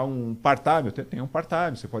você tem um part-time? Eu tenho um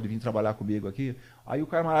part-time, você pode vir trabalhar comigo aqui. Aí o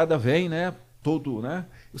camarada vem, né? Todo, né?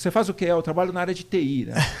 Você faz o quê? Eu trabalho na área de TI,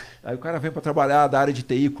 né? Aí o cara vem para trabalhar da área de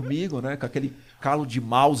TI comigo, né? Com aquele calo de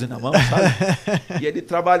mouse na mão, sabe? E ele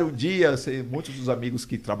trabalha um dia, muitos dos amigos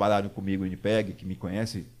que trabalharam comigo em Winnipeg, que me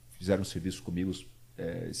conhecem, fizeram serviço comigo,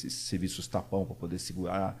 esses serviços tapão para poder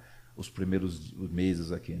segurar os primeiros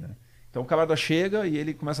meses aqui, né? Então o camarada chega e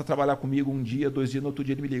ele começa a trabalhar comigo um dia, 2 dias, no outro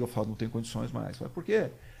dia ele me liga, eu falo, não tenho condições mais. Eu falo, por quê?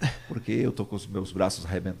 Porque eu estou com os meus braços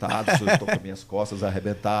arrebentados, eu estou com as minhas costas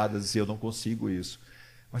arrebentadas e eu não consigo isso.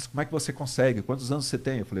 Mas como é que você consegue? Quantos anos você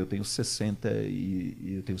tem? Eu falei, eu tenho 60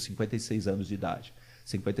 e eu tenho 56 anos de idade.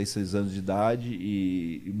 56 anos de idade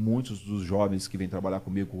e muitos dos jovens que vêm trabalhar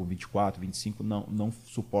comigo com 24, 25 não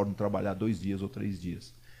suportam trabalhar 2 dias ou 3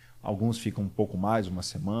 dias. Alguns ficam um pouco mais, 1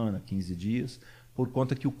 semana, 15 dias, por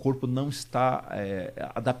conta que o corpo não está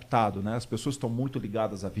adaptado, né? As pessoas estão muito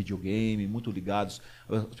ligadas a videogame, muito ligados,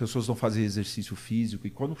 as pessoas não fazem exercício físico e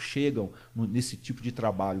quando chegam nesse tipo de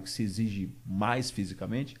trabalho que se exige mais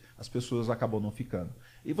fisicamente, as pessoas acabam não ficando.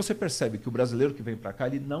 E você percebe que o brasileiro que vem para cá,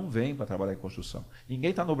 ele não vem para trabalhar em construção.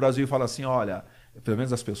 Ninguém está no Brasil e fala assim, olha, pelo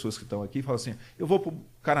menos as pessoas que estão aqui, falam assim, eu vou para o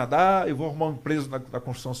Canadá, eu vou arrumar uma empresa na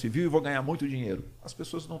construção civil e vou ganhar muito dinheiro. As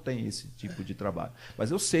pessoas não têm esse tipo de trabalho.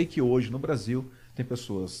 Mas eu sei que hoje no Brasil tem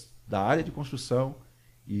pessoas da área de construção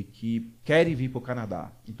e que querem vir para o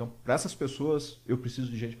Canadá. Então, para essas pessoas, eu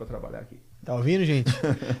preciso de gente para trabalhar aqui. Tá ouvindo, gente?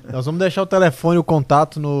 Nós vamos deixar o telefone, o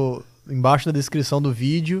contato embaixo da descrição do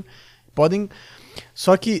vídeo. Podem...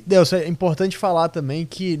 Só que, Deus, é importante falar também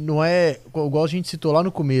que não é, igual a gente citou lá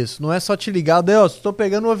no começo, não é só te ligar, Deus, estou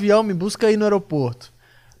pegando um avião, me busca aí no aeroporto.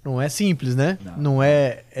 Não é simples, né? Não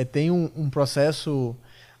é, tem um processo,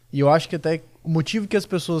 e eu acho que até o motivo que as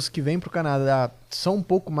pessoas que vêm para o Canadá são um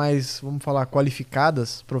pouco mais, vamos falar,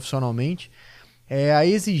 qualificadas profissionalmente, é a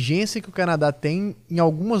exigência que o Canadá tem em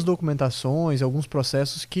algumas documentações, alguns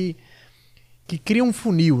processos que criam um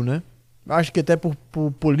funil, né? Acho que até por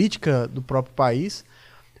política do próprio país,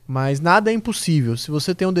 mas nada é impossível. Se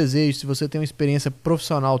você tem um desejo, se você tem uma experiência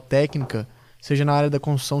profissional, técnica, seja na área da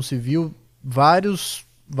construção civil, várias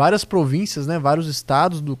províncias, né, vários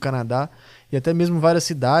estados do Canadá e até mesmo várias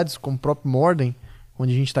cidades, como o próprio Morden,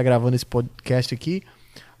 onde a gente está gravando esse podcast aqui,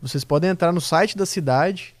 vocês podem entrar no site da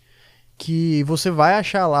cidade que você vai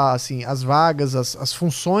achar lá assim, as vagas, as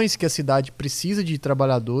funções que a cidade precisa de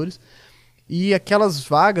trabalhadores. E aquelas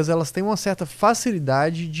vagas, elas têm uma certa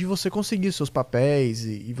facilidade de você conseguir seus papéis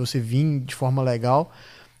e você vir de forma legal.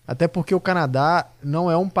 Até porque o Canadá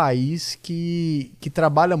não é um país que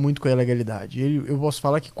trabalha muito com a ilegalidade. Eu posso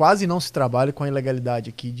falar que quase não se trabalha com a ilegalidade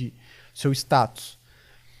aqui de seu status.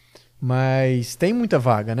 Mas tem muita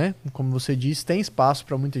vaga, né? Como você disse, tem espaço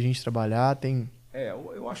para muita gente trabalhar, tem...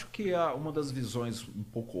 Eu acho que uma das visões um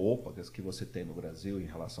pouco opacas que você tem no Brasil em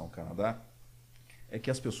relação ao Canadá é que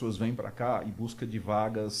as pessoas vêm para cá em busca de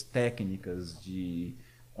vagas técnicas,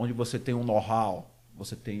 onde você tem um know-how,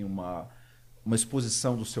 você tem uma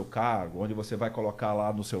exposição do seu cargo, onde você vai colocar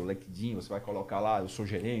lá no seu LinkedIn, você vai colocar lá, eu sou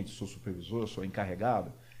gerente, sou supervisor, sou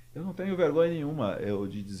encarregado. Eu não tenho vergonha nenhuma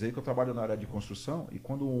de dizer que eu trabalho na área de construção, e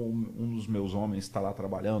quando um dos meus homens está lá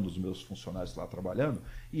trabalhando, os meus funcionários estão lá trabalhando,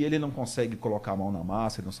 e ele não consegue colocar a mão na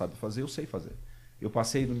massa, ele não sabe fazer, eu sei fazer. Eu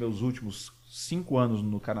passei nos meus últimos 5 anos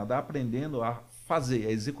no Canadá aprendendo a fazer,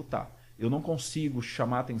 a executar. Eu não consigo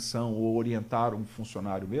chamar atenção ou orientar um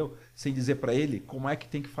funcionário meu sem dizer para ele como é que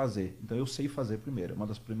tem que fazer. Então eu sei fazer primeiro, é uma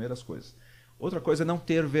das primeiras coisas. Outra coisa é não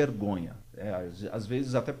ter vergonha. Às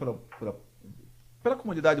vezes até pela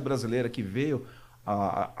comunidade brasileira que veio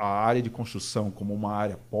a área de construção como uma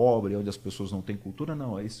área pobre, onde as pessoas não têm cultura,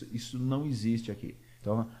 não, isso não existe aqui.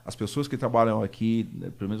 Então, as pessoas que trabalham aqui,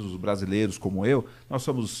 pelo menos os brasileiros como eu, nós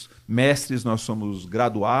somos mestres, nós somos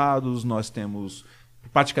graduados, nós temos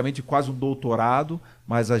praticamente quase um doutorado,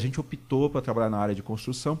 mas a gente optou para trabalhar na área de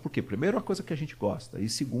construção porque, primeiro, é uma coisa que a gente gosta, e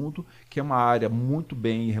segundo, que é uma área muito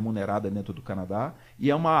bem remunerada dentro do Canadá e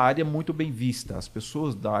é uma área muito bem vista. As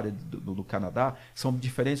pessoas da área do Canadá são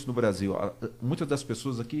diferentes do Brasil. Muitas das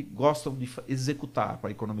pessoas aqui gostam de executar para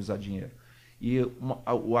economizar dinheiro. E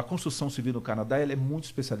a construção civil no Canadá ela é muito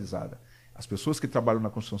especializada. As pessoas que trabalham na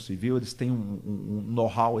construção civil eles têm um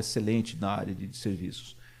know-how excelente na área de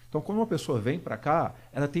serviços. Então, quando uma pessoa vem para cá,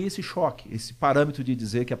 ela tem esse choque, esse parâmetro de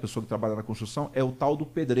dizer que a pessoa que trabalha na construção é o tal do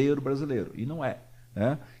pedreiro brasileiro. E não é.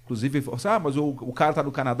 Né? Inclusive, mas o cara está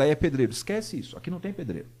no Canadá e é pedreiro. Esquece isso. Aqui não tem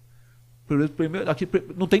pedreiro. Aqui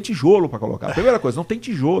não tem tijolo para colocar. Primeira coisa, não tem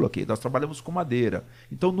tijolo aqui. Nós trabalhamos com madeira.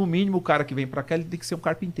 Então, no mínimo, o cara que vem para cá ele tem que ser um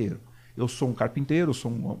carpinteiro. Eu sou um carpinteiro, eu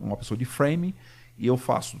sou uma pessoa de frame, e eu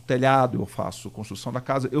faço telhado, eu faço construção da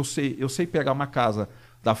casa. Eu sei pegar uma casa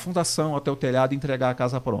da fundação até o telhado e entregar a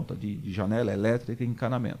casa pronta, de janela elétrica e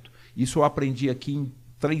encanamento. Isso eu aprendi aqui em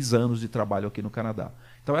 3 anos de trabalho aqui no Canadá.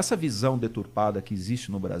 Então, essa visão deturpada que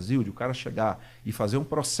existe no Brasil, de o cara chegar e fazer um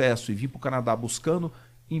processo e vir para o Canadá buscando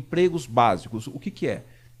empregos básicos, o que é?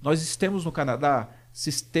 Nós temos no Canadá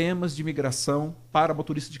sistemas de imigração para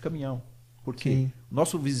motorista de caminhão. Porque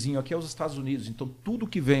nosso vizinho aqui é os Estados Unidos, então tudo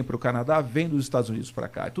que vem para o Canadá vem dos Estados Unidos para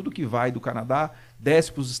cá. E tudo que vai do Canadá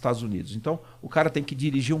desce para os Estados Unidos. Então o cara tem que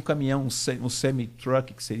dirigir um caminhão, um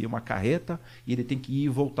semi-truck, que seria uma carreta, e ele tem que ir e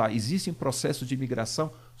voltar. Existem processos de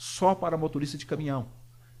imigração só para motorista de caminhão.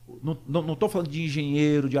 Não estou falando de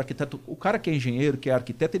engenheiro, de arquiteto. O cara que é engenheiro, que é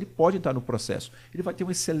arquiteto, ele pode entrar no processo. Ele vai ter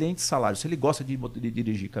um excelente salário, se ele gosta de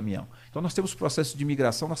dirigir caminhão. Então, nós temos processos de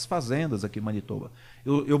imigração nas fazendas aqui em Manitoba.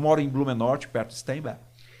 Eu moro em Blumenort, perto de Steinbach.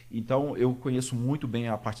 Então, eu conheço muito bem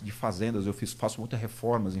a parte de fazendas. Eu faço muitas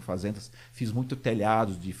reformas em fazendas. Fiz muito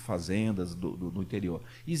telhados de fazendas do interior.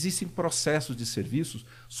 E existem processos de serviços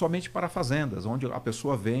somente para fazendas, onde a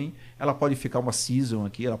pessoa vem, ela pode ficar uma season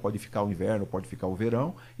aqui, ela pode ficar o inverno, pode ficar o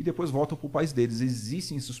verão, e depois volta para o país deles.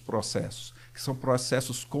 Existem esses processos, que são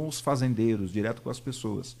processos com os fazendeiros, direto com as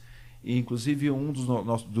pessoas. E, inclusive, um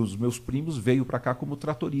dos meus primos veio para cá como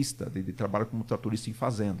tratorista. Ele trabalha como tratorista em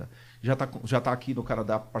fazenda. Já tá aqui no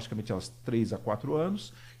Canadá praticamente há 3 a 4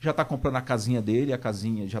 anos. Já está comprando a casinha dele. A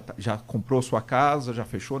casinha já comprou sua casa, já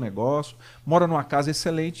fechou o negócio. Mora numa casa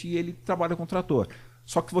excelente e ele trabalha com trator.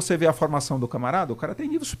 Só que você vê a formação do camarada, o cara tem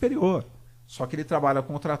nível superior. Só que ele trabalha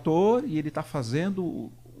com trator e ele está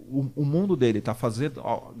fazendo o mundo dele, está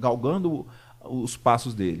galgando os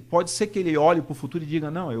passos dele. Pode ser que ele olhe para o futuro e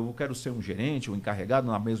diga, não, eu quero ser um gerente, um encarregado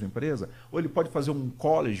na mesma empresa, ou ele pode fazer um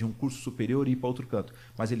college, um curso superior e ir para outro canto.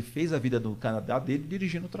 Mas ele fez a vida do Canadá dele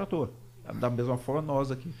dirigindo o trator. Da mesma forma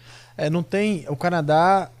nós aqui. O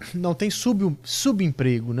Canadá não tem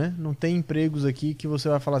subemprego, né? Não tem empregos aqui que você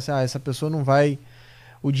vai falar assim, essa pessoa não vai...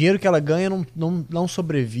 O dinheiro que ela ganha não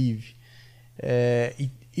sobrevive.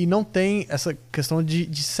 E não tem essa questão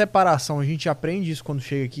de separação. A gente aprende isso quando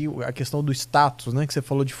chega aqui, a questão do status, né? Que você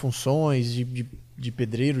falou de funções, de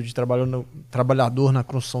pedreiro, de trabalhador na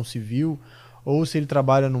construção civil, ou se ele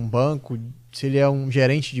trabalha num banco, se ele é um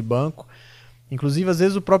gerente de banco. Inclusive, às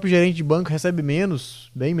vezes, o próprio gerente de banco recebe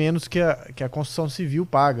bem menos que a construção civil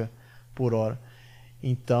paga por hora.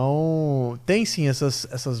 Então, tem sim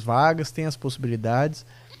essas vagas, tem as possibilidades.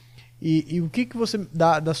 E o que você,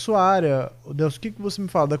 da sua área, Deus, o que você me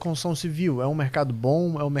fala da construção civil? É um mercado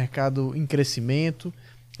bom? É um mercado em crescimento?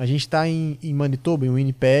 A gente está em Manitoba, em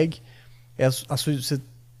Winnipeg. Você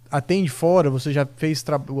atende fora? Você já fez,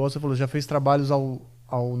 igual você falou, já fez trabalhos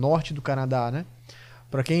ao norte do Canadá, né?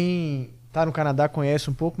 Para quem está no Canadá conhece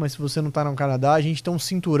um pouco, mas se você não está no Canadá, a gente tem um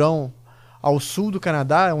cinturão ao sul do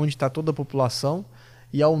Canadá, onde está toda a população,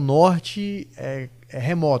 e ao norte é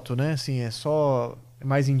remoto, né? Assim, é só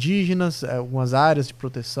mais indígenas, algumas áreas de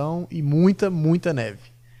proteção e muita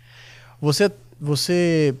neve.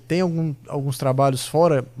 Você tem alguns trabalhos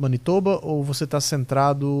fora Manitoba ou você está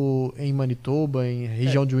centrado em Manitoba, em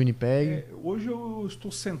região de Winnipeg? Hoje eu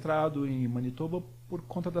estou centrado em Manitoba por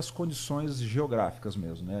conta das condições geográficas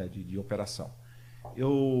mesmo, né, de operação.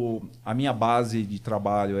 A minha base de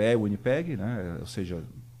trabalho é Winnipeg, né, ou seja,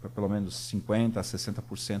 pelo menos 50% a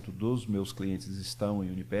 60% dos meus clientes estão em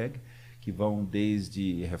Winnipeg, que vão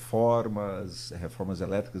desde reformas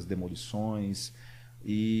elétricas, demolições.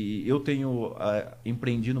 E eu tenho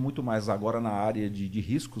empreendido muito mais agora na área de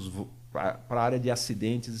riscos, para a área de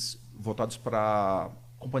acidentes voltados para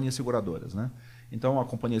companhias seguradoras, né? Então, a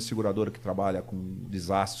companhia seguradora que trabalha com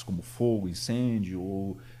desastres como fogo, incêndio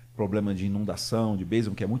ou problema de inundação, de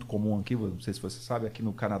basement, que é muito comum aqui, não sei se você sabe, aqui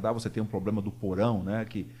no Canadá você tem um problema do porão, né?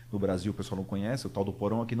 Que no Brasil o pessoal não conhece, o tal do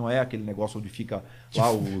porão aqui não é aquele negócio onde fica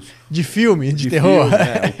lá os... De filme, de terror. Filme,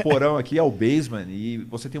 né? O porão aqui é o basement e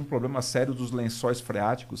você tem um problema sério dos lençóis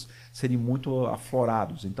freáticos serem muito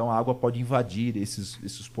aflorados, então a água pode invadir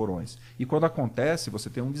esses porões. E quando acontece, você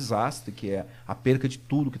tem um desastre, que é a perca de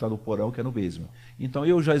tudo que está no porão, que é no basement. Então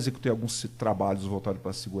eu já executei alguns trabalhos voltados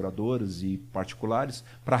para seguradoras e particulares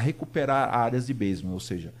para recuperar áreas de basement, ou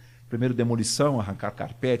seja, primeiro demolição, arrancar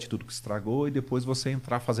carpete, tudo que estragou, e depois você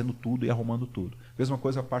entrar fazendo tudo e arrumando tudo. Mesma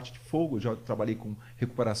coisa a parte de fogo, eu já trabalhei com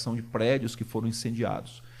recuperação de prédios que foram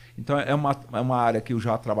incendiados. Então é uma área que eu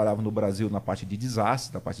já trabalhava no Brasil na parte de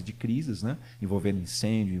desastres, na parte de crises, né? Envolvendo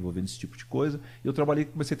incêndio, envolvendo esse tipo de coisa. E eu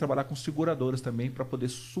comecei a trabalhar com seguradoras também para poder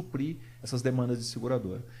suprir essas demandas de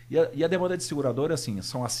seguradora. E a demanda de seguradora, assim,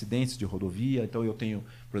 são acidentes de rodovia, então eu tenho,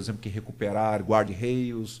 por exemplo, que recuperar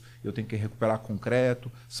guarda-reios, eu tenho que recuperar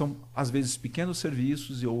concreto. São, às vezes, pequenos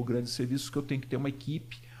serviços ou grandes serviços que eu tenho que ter uma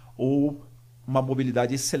equipe ou uma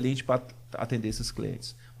mobilidade excelente para atender esses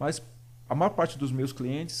clientes. Mas a maior parte dos meus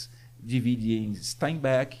clientes divide em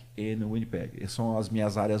Steinbach e no Winnipeg. Essas são as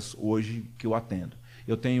minhas áreas hoje que eu atendo.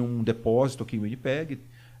 Eu tenho um depósito aqui em Winnipeg,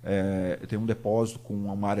 eu tenho um depósito com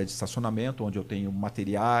uma área de estacionamento, onde eu tenho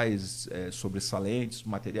materiais sobressalentes,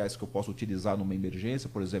 materiais que eu posso utilizar numa emergência.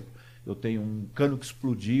 Por exemplo, eu tenho um cano que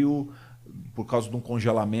explodiu por causa de um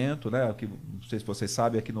congelamento, né? Aqui, não sei se vocês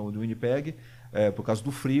sabem, aqui no Winnipeg, por causa do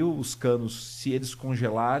frio, os canos, se eles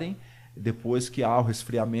congelarem, depois que há o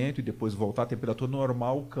resfriamento e depois voltar à temperatura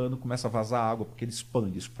normal, o cano começa a vazar água, porque ele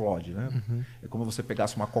expande, explode, né? Uhum. É como você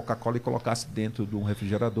pegasse uma Coca-Cola e colocasse dentro de um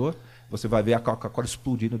refrigerador, você vai ver a Coca-Cola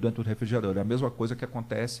explodindo dentro do refrigerador. É a mesma coisa que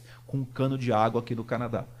acontece com um cano de água aqui no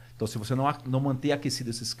Canadá. Então, se você não manter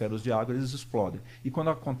aquecidos esses canos de água, eles explodem. E quando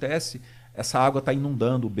acontece, essa água está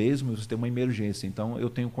inundando o basement, você tem uma emergência. Então, eu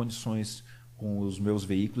tenho condições com os meus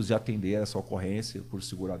veículos de atender essa ocorrência por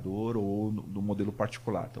segurador ou no modelo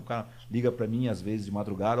particular. Então o cara liga para mim, às vezes, de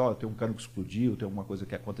madrugada, eu tenho um cano que explodiu, tem alguma coisa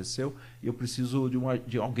que aconteceu, e eu preciso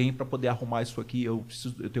de alguém para poder arrumar isso aqui, eu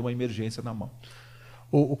tenho uma emergência na mão.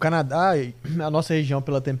 O Canadá, a nossa região,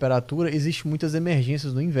 pela temperatura, existe muitas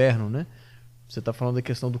emergências no inverno, né? Você está falando da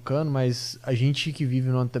questão do cano, mas a gente que vive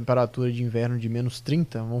numa temperatura de inverno de menos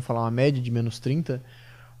 30, vamos falar uma média de menos 30,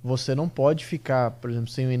 você não pode ficar, por exemplo,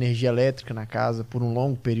 sem energia elétrica na casa por um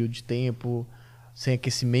longo período de tempo, sem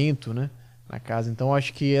aquecimento, né, na casa. Então,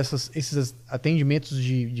 acho que esses atendimentos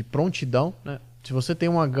de prontidão, né, se você tem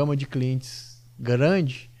uma gama de clientes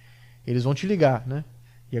grande, eles vão te ligar, né?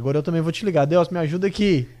 E agora eu também vou te ligar. Deus, me ajuda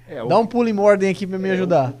aqui. Dá um pulo em ordem aqui para me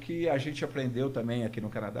ajudar. O que a gente aprendeu também aqui no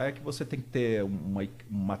Canadá é que você tem que ter um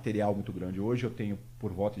material muito grande. Hoje eu tenho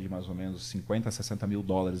por volta de mais ou menos 50 a 60 mil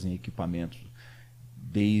dólares em equipamentos,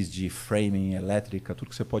 desde framing, elétrica, tudo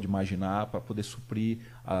que você pode imaginar para poder suprir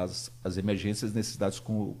as emergências e necessidades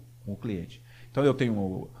com o cliente. Então eu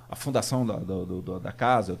tenho a fundação da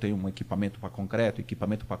casa, eu tenho um equipamento para concreto,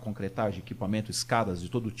 equipamento para concretagem, equipamento, escadas de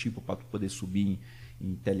todo tipo para poder subir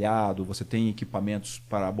em telhado, você tem equipamentos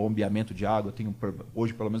para bombeamento de água,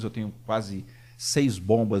 hoje pelo menos eu tenho quase 6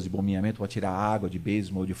 bombas de bombeamento para tirar água de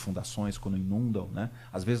basement ou de fundações quando inundam, né?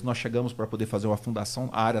 Às vezes nós chegamos para poder fazer uma fundação,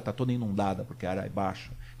 a área está toda inundada porque a área é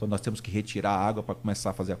baixa. Então nós temos que retirar a água para começar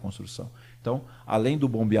a fazer a construção. Então, além do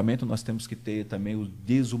bombeamento, nós temos que ter também os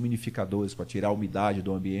desumidificadores para tirar a umidade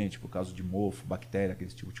do ambiente por causa de mofo, bactéria, aquele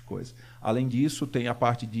tipo de coisa. Além disso, tem a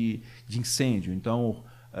parte de incêndio. Então,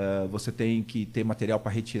 você tem que ter material para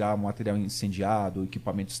retirar material incendiado,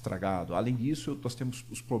 equipamento estragado. Além disso, nós temos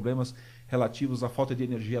os problemas relativos à falta de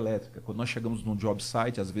energia elétrica. Quando nós chegamos num job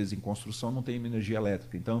site, às vezes em construção, não tem energia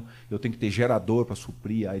elétrica. Então, eu tenho que ter gerador para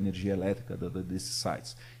suprir a energia elétrica desses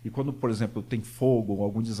sites. E quando, por exemplo, tem fogo ou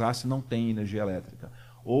algum desastre, não tem energia elétrica.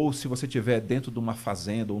 Ou se você estiver dentro de uma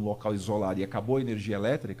fazenda ou um local isolado e acabou a energia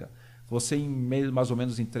elétrica, você mais ou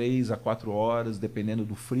menos em 3 a 4 horas, dependendo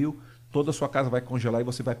do frio, toda a sua casa vai congelar e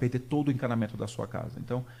você vai perder todo o encanamento da sua casa.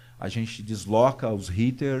 Então, a gente desloca os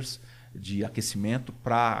heaters de aquecimento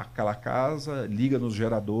para aquela casa, liga nos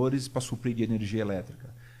geradores para suprir de energia elétrica,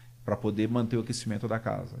 para poder manter o aquecimento da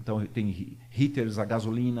casa. Então, tem heaters a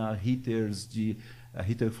gasolina, heaters de...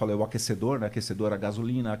 heater, eu falei, o aquecedor, né? Aquecedor a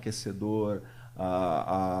gasolina, aquecedor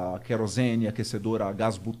a querosene, aquecedor a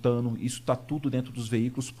gás butano. Isso está tudo dentro dos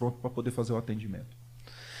veículos pronto para poder fazer o atendimento.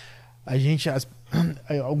 A gente,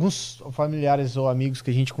 alguns familiares ou amigos que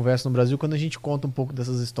a gente conversa no Brasil, quando a gente conta um pouco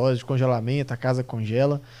dessas histórias de congelamento, a casa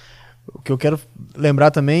congela, o que eu quero lembrar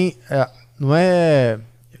também, não é,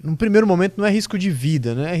 no primeiro momento não é risco de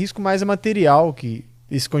vida, né? É risco mais material, que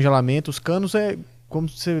esse congelamento, os canos como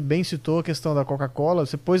você bem citou a questão da Coca-Cola,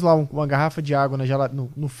 você pôs lá uma garrafa de água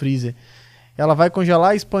no freezer, ela vai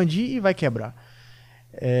congelar, expandir e vai quebrar.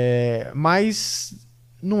 Mas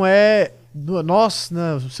não é... Nós,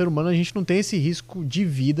 né, o ser humano, a gente não tem esse risco de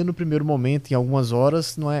vida no primeiro momento, em algumas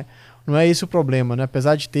horas, não é esse o problema, né?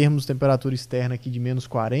 Apesar de termos temperatura externa aqui de menos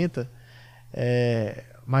 40,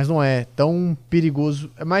 mas não é tão perigoso,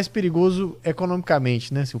 é mais perigoso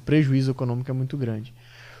economicamente, né? Se o prejuízo econômico é muito grande.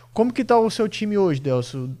 Como que está o seu time hoje,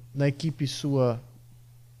 Delcio, na equipe sua?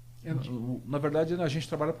 Na verdade, a gente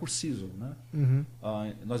trabalha por season, né? Uhum.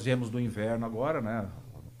 Nós viemos do inverno agora, né?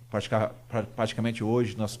 Praticamente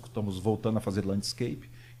hoje nós estamos voltando a fazer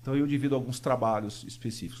landscape, então eu divido alguns trabalhos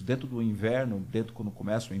específicos. Dentro do inverno, quando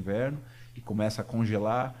começa o inverno e começa a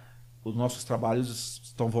congelar, os nossos trabalhos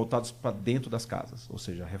estão voltados para dentro das casas, ou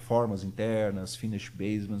seja, reformas internas, finish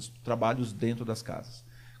basements, trabalhos dentro das casas.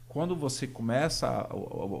 Quando você começa,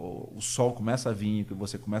 o sol começa a vir, que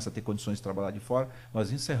você começa a ter condições de trabalhar de fora,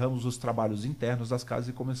 nós encerramos os trabalhos internos das casas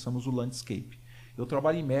e começamos o landscape. Eu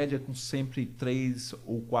trabalho em média com sempre 3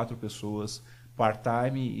 ou 4 pessoas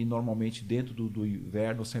part-time e normalmente dentro do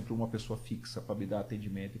inverno sempre uma pessoa fixa para me dar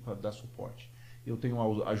atendimento e para dar suporte. Eu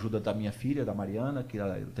tenho a ajuda da minha filha, da Mariana, que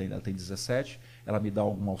ela tem 17, ela me dá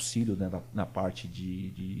algum auxílio, né, na parte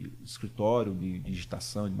de escritório, de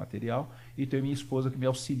digitação de material, e tenho minha esposa que me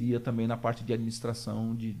auxilia também na parte de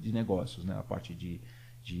administração de negócios, né, a parte de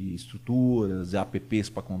estruturas, apps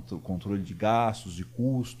para controle de gastos, de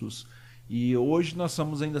custos. E hoje nós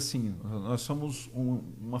somos ainda assim, nós somos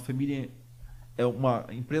uma família, uma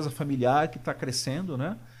empresa familiar que está crescendo,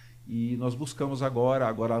 né? E nós buscamos agora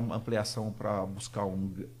uma ampliação para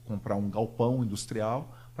comprar um galpão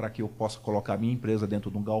industrial para que eu possa colocar a minha empresa dentro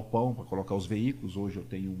de um galpão para colocar os veículos. Hoje eu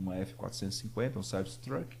tenho uma F450, um service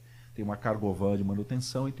truck, tenho uma cargovan de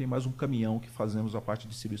manutenção e tem mais um caminhão que fazemos a parte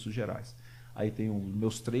de serviços gerais. Aí tem os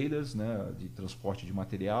meus trailers, né, de transporte de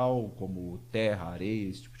material, como terra, areia,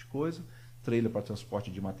 esse tipo de coisa. Trailer para transporte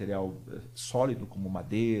de material sólido, como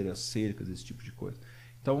madeira, cercas, esse tipo de coisa.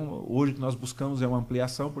 Então, hoje o que nós buscamos é uma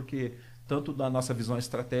ampliação, porque tanto da nossa visão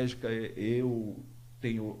estratégica, eu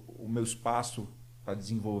tenho o meu espaço para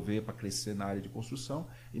desenvolver, para crescer na área de construção,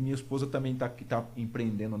 e minha esposa também está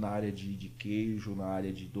empreendendo na área de queijo, na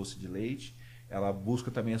área de doce de leite. Ela busca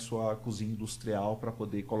também a sua cozinha industrial para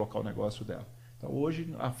poder colocar o negócio dela. Então,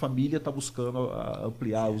 hoje a família está buscando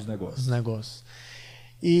ampliar os negócios.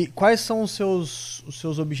 E quais são os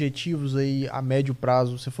seus objetivos aí a médio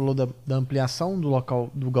prazo? Você falou da ampliação do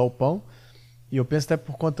local do galpão, e eu penso até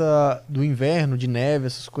por conta do inverno, de neve,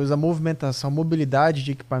 essas coisas, a movimentação, a mobilidade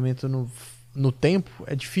de equipamento no tempo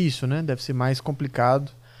é difícil, né? Deve ser mais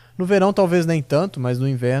complicado. No verão talvez nem tanto, mas no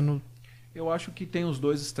inverno... Eu acho que tem os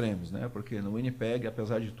dois extremos, né? Porque no Winnipeg,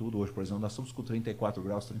 apesar de tudo, hoje, por exemplo, nós estamos com 34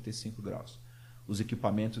 graus, 35 graus. Os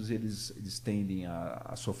equipamentos eles tendem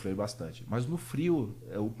a sofrer bastante. Mas no frio,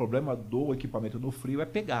 o problema do equipamento no frio é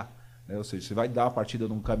pegar, né? Ou seja, você vai dar a partida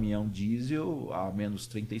num caminhão diesel a menos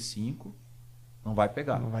 35, não vai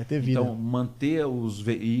pegar. Não vai ter vida. Então, manter os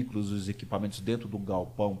veículos, os equipamentos dentro do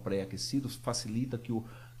galpão pré-aquecido facilita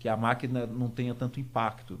que a máquina não tenha tanto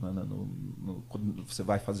impacto, né, quando você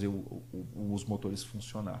vai fazer os motores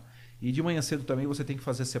funcionar. E de manhã cedo também você tem que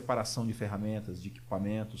fazer separação de ferramentas, de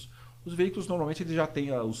equipamentos. Os veículos normalmente eles já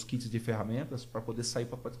têm os kits de ferramentas para poder sair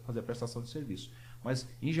para fazer a prestação de serviço. Mas,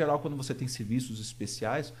 em geral, quando você tem serviços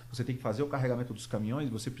especiais, você tem que fazer o carregamento dos caminhões,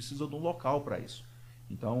 você precisa de um local para isso.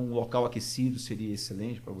 Então, um local aquecido seria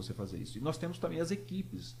excelente para você fazer isso. E nós temos também as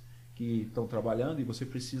equipes que estão trabalhando e você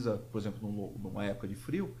precisa, por exemplo, numa época de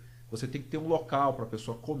frio, você tem que ter um local para a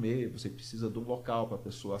pessoa comer, você precisa de um local para a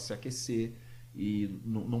pessoa se aquecer.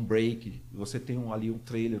 num break, você tem ali um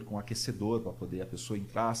trailer com aquecedor para poder a pessoa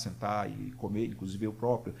entrar, sentar e comer, inclusive eu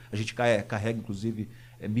próprio. A gente carrega, inclusive,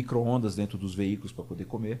 micro-ondas dentro dos veículos para poder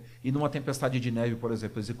comer. E numa tempestade de neve, por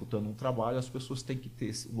exemplo, executando um trabalho, as pessoas têm que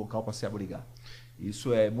ter um local para se abrigar.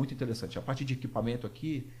 Isso é muito interessante. A parte de equipamento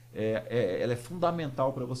aqui, ela é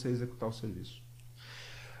fundamental para você executar o serviço.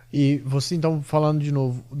 E você, então, falando de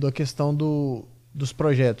novo da questão dos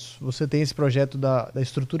projetos. Você tem esse projeto da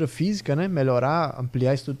estrutura física, né? Melhorar,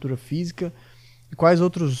 ampliar a estrutura física. E quais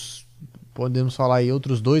outros, podemos falar aí,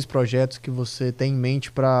 outros 2 projetos que você tem em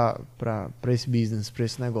mente para esse business, para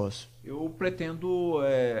esse negócio? Eu pretendo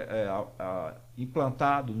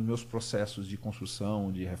implantar nos meus processos de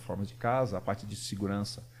construção, de reforma de casa, a parte de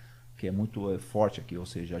segurança, que é muito forte aqui, ou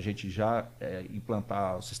seja, a gente já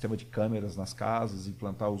implantar o sistema de câmeras nas casas,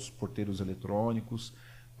 implantar os porteiros eletrônicos,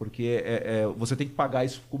 porque você tem que pagar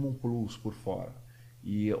isso como um plus por fora.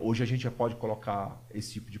 E hoje a gente já pode colocar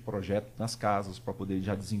esse tipo de projeto nas casas para poder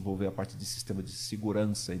já desenvolver a parte de sistema de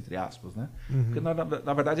segurança, entre aspas, né? Uhum. Porque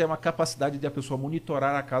na verdade é uma capacidade de a pessoa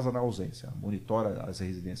monitorar a casa na ausência, monitora as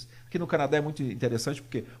residências. Aqui no Canadá é muito interessante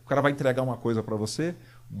porque o cara vai entregar uma coisa para você,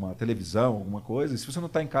 uma televisão, alguma coisa, e se você não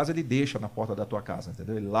está em casa, ele deixa na porta da tua casa,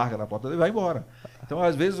 entendeu? Ele larga na porta e vai embora. Então,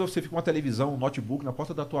 às vezes, você fica com uma televisão, um notebook na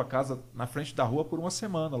porta da tua casa, na frente da rua, por uma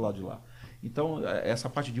semana lá de lá. Então, essa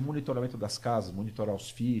parte de monitoramento das casas, monitorar os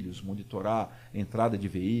filhos, monitorar a entrada de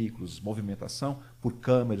veículos, movimentação, por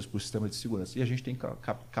câmeras, por sistema de segurança. E a gente tem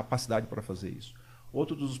capacidade para fazer isso.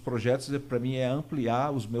 Outro dos projetos, para mim, é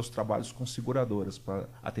ampliar os meus trabalhos com seguradoras, para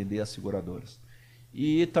atender as seguradoras.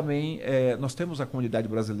 E também nós temos a comunidade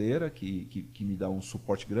brasileira que me dá um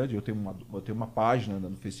suporte grande. Eu tenho uma página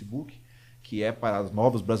no Facebook que é para os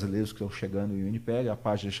novos brasileiros que estão chegando em Winnipeg. A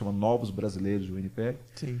página chama Novos Brasileiros de Winnipeg.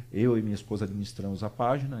 Sim. Eu e minha esposa administramos a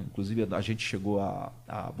página. Inclusive, a gente chegou a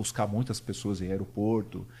buscar muitas pessoas em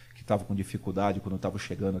aeroporto que estavam com dificuldade quando estavam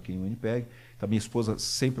chegando aqui em Winnipeg. Então, minha esposa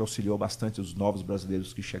sempre auxiliou bastante os novos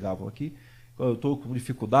brasileiros que chegavam aqui. Eu estou com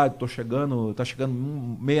dificuldade, está chegando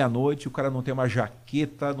meia-noite, o cara não tem uma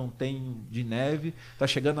jaqueta, não tem de neve, está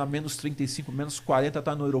chegando a menos 35, menos 40,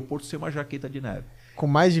 está no aeroporto sem uma jaqueta de neve. Com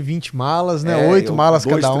mais de 20 malas, né? 8 malas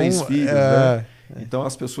cada um. 3 filhos, né? Então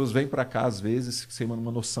as pessoas vêm para cá, às vezes, sem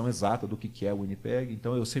uma noção exata do que é o Winnipeg.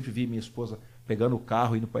 Então eu sempre vi minha esposa pegando o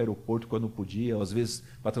carro, indo para o aeroporto quando podia, às vezes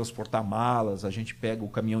para transportar malas, a gente pega o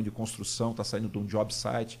caminhão de construção, está saindo de um job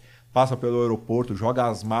site, passa pelo aeroporto, joga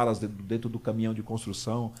as malas dentro do caminhão de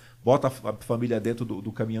construção, bota a família dentro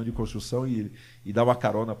do caminhão de construção e dá uma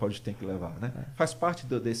carona para onde tem que levar, né? Faz parte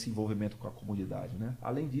desse envolvimento com a comunidade, né?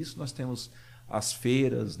 Além disso, nós temos as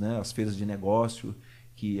feiras, né? As feiras de negócio,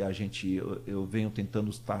 que eu venho tentando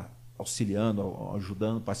estar auxiliando,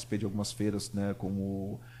 ajudando, participei de algumas feiras, né?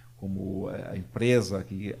 Como a empresa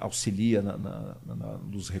que auxilia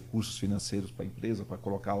nos recursos financeiros para a empresa, para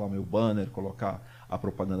colocar lá meu banner, colocar a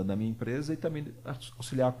propaganda da minha empresa e também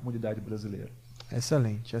auxiliar a comunidade brasileira.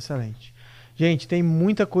 Excelente, excelente. Gente, tem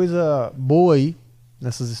muita coisa boa aí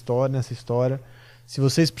nessa história. Se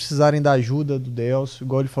vocês precisarem da ajuda do Delcio,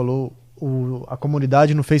 igual ele falou, a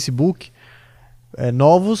comunidade no Facebook,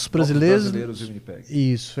 Novos Brasileiros em Winnipeg.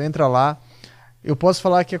 Isso, entra lá. Eu posso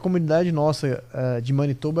falar que a comunidade nossa de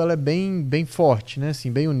Manitoba ela é bem forte, né?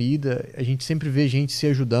 Assim, bem unida. A gente sempre vê gente se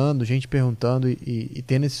ajudando, gente perguntando e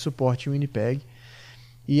tendo esse suporte em Winnipeg.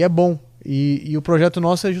 E é bom. E o projeto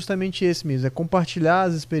nosso é justamente esse mesmo, é compartilhar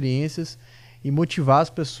as experiências e motivar as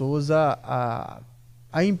pessoas a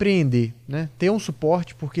empreender, né? Ter um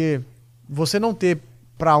suporte, porque você não ter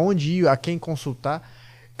para onde ir, a quem consultar,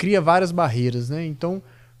 cria várias barreiras, né? Então,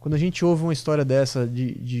 quando a gente ouve uma história dessa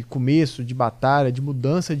de começo, de batalha, de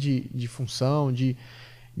mudança de função, de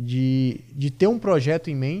ter um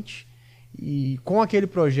projeto em mente e com aquele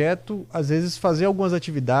projeto, às vezes, fazer algumas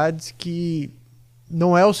atividades que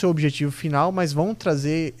não é o seu objetivo final, mas vão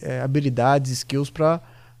trazer habilidades, skills para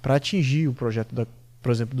atingir o projeto,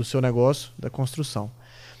 por exemplo, do seu negócio, da construção.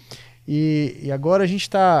 E agora a gente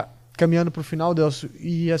está caminhando para o final, Delcio,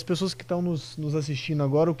 e as pessoas que estão nos assistindo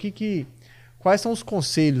agora, quais são os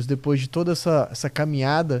conselhos depois de toda essa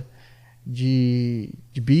caminhada de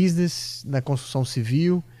business na construção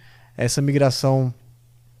civil, essa migração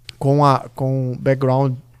com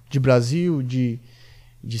background de Brasil,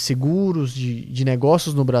 de seguros, de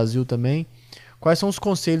negócios no Brasil também? Quais são os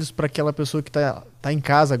conselhos para aquela pessoa que está em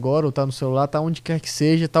casa agora, ou está no celular, está onde quer que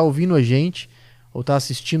seja, está ouvindo a gente, ou está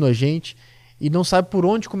assistindo a gente, e não sabe por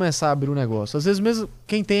onde começar a abrir um negócio? Às vezes mesmo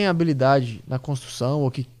quem tem habilidade na construção,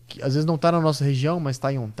 ou que às vezes não está na nossa região, mas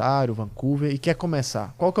está em Ontário, Vancouver, e quer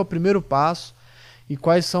começar. Qual que é o primeiro passo e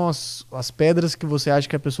quais são as pedras que você acha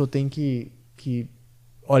que a pessoa tem que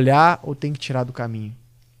olhar ou tem que tirar do caminho?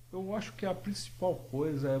 Eu acho que a principal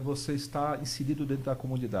coisa é você estar inserido dentro da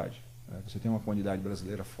comunidade. Você tem uma comunidade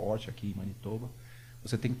brasileira forte aqui em Manitoba.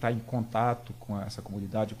 Você tem que estar em contato com essa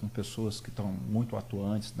comunidade, com pessoas que estão muito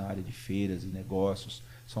atuantes na área de feiras e negócios.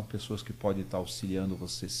 São pessoas que podem estar auxiliando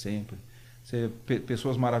você sempre.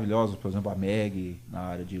 Pessoas maravilhosas, por exemplo, a Meg, na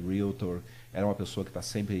área de Realtor, era uma pessoa que está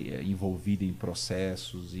sempre envolvida em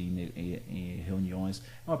processos, em reuniões.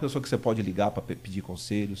 É uma pessoa que você pode ligar para pedir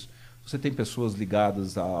conselhos. Você tem pessoas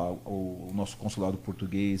ligadas ao nosso consulado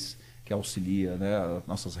português, que auxilia, né, as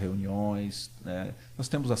nossas reuniões, né? Nós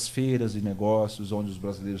temos as feiras de negócios, onde os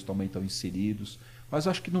brasileiros também estão inseridos. Mas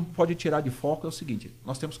acho que não pode tirar de foco é o seguinte,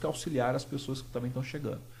 nós temos que auxiliar as pessoas que também estão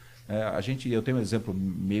chegando. Eu tenho um exemplo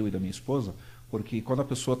meu e da minha esposa, porque quando a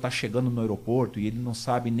pessoa está chegando no aeroporto e ele não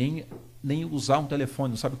sabe nem usar um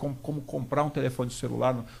telefone, não sabe como comprar um telefone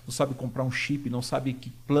celular, não sabe comprar um chip, não sabe que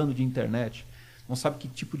plano de internet, não sabe que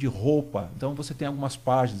tipo de roupa. Então você tem algumas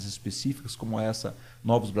páginas específicas, como essa,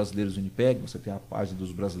 Novos Brasileiros do Winnipeg, você tem a página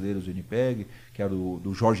dos brasileiros do Winnipeg, que é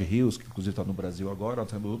do Jorge Rios, que inclusive está no Brasil agora,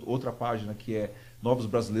 tem outra página que é Novos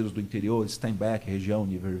Brasileiros do Interior, Steinbeck, região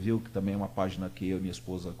Niverville, que também é uma página que eu e minha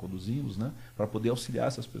esposa conduzimos, né, para poder auxiliar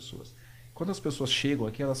essas pessoas. Quando as pessoas chegam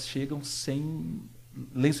aqui, elas chegam sem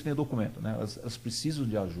lenço nem documento, né? Elas precisam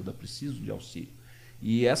de ajuda, precisam de auxílio.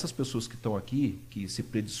 E essas pessoas que estão aqui, que se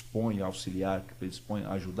predispõem a auxiliar, que predispõem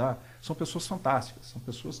a ajudar, são pessoas fantásticas, são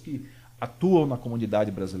pessoas que atuam na comunidade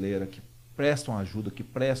brasileira, que prestam ajuda, que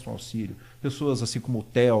prestam auxílio. Pessoas assim como o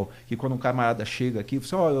Theo, que quando um camarada chega aqui,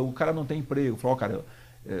 você, o cara não tem emprego, fala, cara,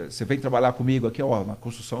 você vem trabalhar comigo aqui, na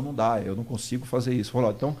construção não dá, eu não consigo fazer isso.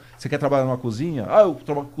 Fala, então, você quer trabalhar numa cozinha?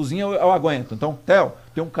 Cozinha eu aguento. Então, Theo,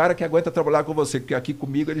 tem um cara que aguenta trabalhar com você, porque aqui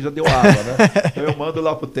comigo ele já deu água, né? Então eu mando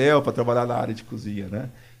lá pro Theo para trabalhar na área de cozinha,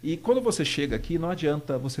 né? E quando você chega aqui, não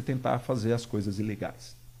adianta você tentar fazer as coisas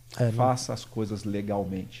ilegais. Faça as coisas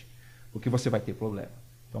legalmente, porque você vai ter problema.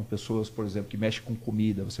 Então, pessoas, por exemplo, que mexem com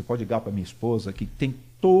comida, você pode ligar para minha esposa, que tem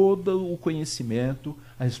todo o conhecimento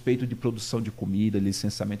a respeito de produção de comida,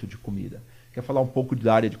 licenciamento de comida. Quer falar um pouco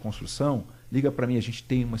da área de construção? Liga para mim, a gente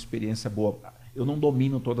tem uma experiência boa. Eu não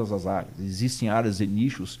domino todas as áreas. Existem áreas e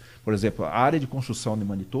nichos, por exemplo, a área de construção de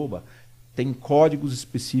Manitoba tem códigos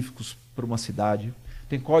específicos para uma cidade,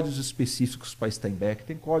 tem códigos específicos para Steinbeck,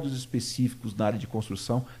 tem códigos específicos na área de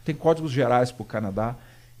construção, tem códigos gerais para o Canadá.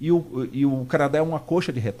 E o Canadá é uma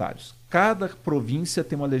coxa de retalhos. Cada província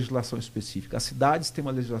tem uma legislação específica, as cidades têm uma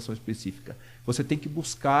legislação específica. Você tem que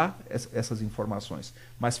buscar essas informações,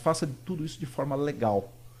 mas faça tudo isso de forma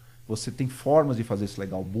legal. Você tem formas de fazer isso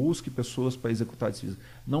legal. Busque pessoas para executar isso.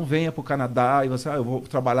 Não venha para o Canadá e você, eu vou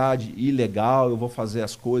trabalhar de ilegal, eu vou fazer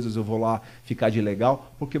as coisas, eu vou lá ficar de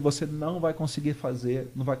ilegal, porque você não vai conseguir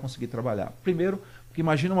fazer, não vai conseguir trabalhar. Primeiro, porque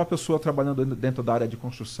imagina uma pessoa trabalhando dentro da área de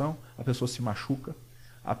construção, a pessoa se machuca,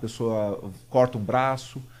 a pessoa corta um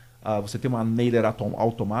braço, você tem uma nailer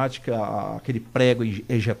automática, aquele prego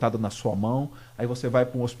injetado na sua mão, aí você vai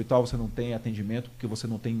para um hospital, você não tem atendimento, porque você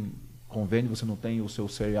não tem convênio, você não tem o seu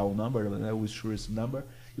serial number, né, o insurance number,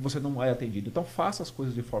 e você não é atendido. Então faça as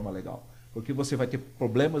coisas de forma legal, porque você vai ter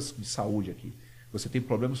problemas de saúde aqui. Você tem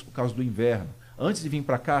problemas por causa do inverno. Antes de vir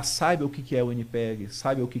para cá, saiba o que é o Winnipeg,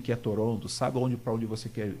 saiba o que é Toronto, saiba para onde você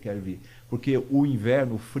quer vir. Porque o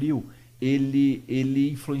inverno, o frio,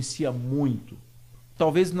 ele influencia muito.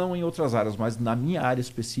 Talvez não em outras áreas, mas na minha área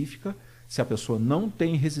específica, se a pessoa não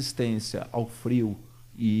tem resistência ao frio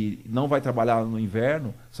e não vai trabalhar no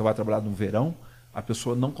inverno, só vai trabalhar no verão, a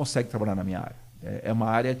pessoa não consegue trabalhar na minha área. É uma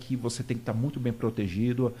área que você tem que estar muito bem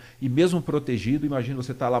protegido, e mesmo protegido, imagina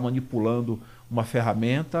você estar lá manipulando uma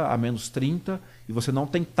ferramenta a menos 30 e você não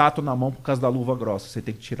tem tato na mão por causa da luva grossa. Você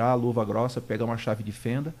tem que tirar a luva grossa, pegar uma chave de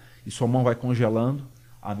fenda e sua mão vai congelando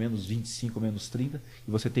a menos 25, menos 30,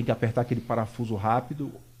 e você tem que apertar aquele parafuso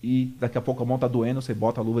rápido e daqui a pouco a mão está doendo, você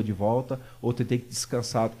bota a luva de volta, ou você tem que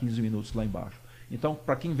descansar 15 minutos lá embaixo. Então,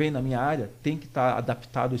 para quem vem na minha área, tem que estar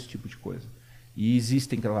adaptado a esse tipo de coisa. E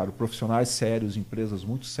existem, claro, profissionais sérios, empresas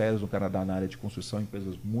muito sérias no Canadá na área de construção,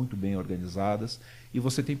 empresas muito bem organizadas, e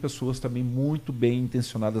você tem pessoas também muito bem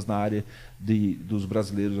intencionadas na área dos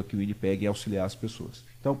brasileiros aqui no Winnipeg em auxiliar as pessoas.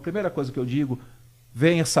 Então, a primeira coisa que eu digo,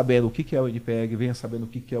 venha sabendo o que é o Winnipeg, venha sabendo o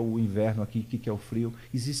que é o inverno aqui, o que é o frio.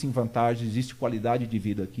 Existem vantagens, existe qualidade de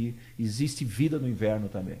vida aqui, existe vida no inverno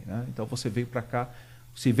também, né? Então você vem para cá,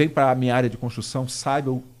 se vem para a minha área de construção,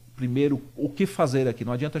 saiba primeiro o que fazer aqui.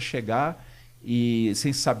 Não adianta chegar e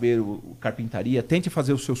sem saber carpintaria, tente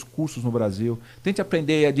fazer os seus cursos no Brasil, tente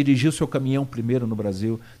aprender a dirigir o seu caminhão primeiro no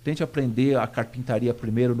Brasil, tente aprender a carpintaria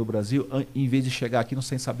primeiro no Brasil, em vez de chegar aqui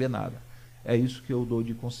sem saber nada. É isso que eu dou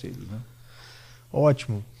de conselhos, né?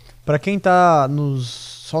 Ótimo. Para quem está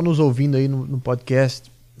só nos ouvindo aí no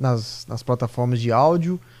podcast, nas plataformas de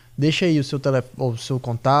áudio, deixa aí o seu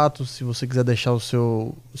contato, se você quiser deixar o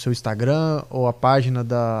seu Instagram ou a página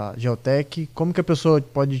da Geotech, como que a pessoa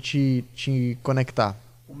pode te conectar?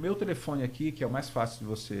 O meu telefone aqui, que é o mais fácil de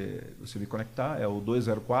você me conectar, é o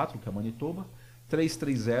 204, que é Manitoba,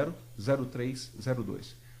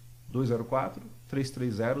 330-0302.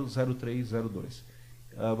 204-330-0302.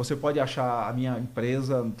 Você pode achar a minha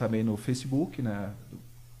empresa também no Facebook, né,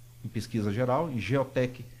 em pesquisa geral, em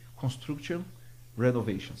Geotech Construction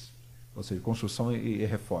Renovations, ou seja, construção e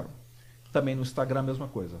reforma. Também no Instagram a mesma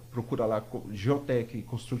coisa. Procura lá Geotech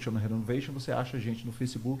Construction Renovation, você acha a gente no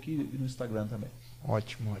Facebook e no Instagram também.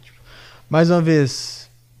 Ótimo, ótimo. Mais uma vez,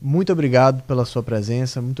 muito obrigado pela sua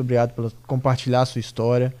presença, muito obrigado por compartilhar a sua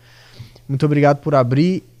história, muito obrigado por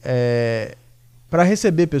abrir para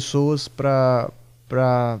receber pessoas,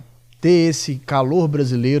 para ter esse calor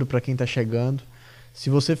brasileiro para quem está chegando. Se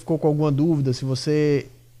você ficou com alguma dúvida, se você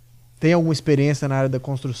tem alguma experiência na área da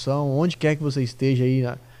construção, onde quer que você esteja aí,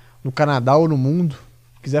 no Canadá ou no mundo,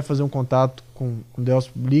 quiser fazer um contato com o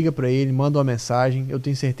Delcio, liga para ele, manda uma mensagem. Eu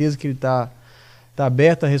tenho certeza que ele está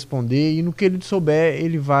aberto a responder e no que ele souber,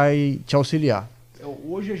 ele vai te auxiliar.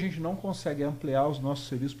 Hoje a gente não consegue ampliar os nossos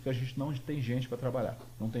serviços porque a gente não tem gente para trabalhar.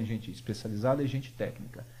 Não tem gente especializada e gente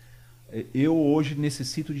técnica. Eu hoje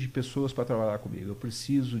necessito de pessoas para trabalhar comigo. Eu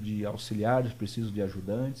preciso de auxiliares, preciso de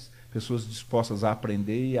ajudantes, pessoas dispostas a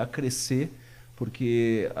aprender e a crescer,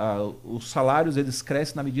 porque os salários eles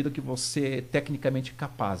crescem na medida que você é tecnicamente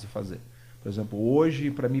capaz de fazer. Por exemplo,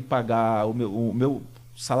 hoje, para me pagar o meu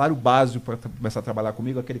salário básico para começar a trabalhar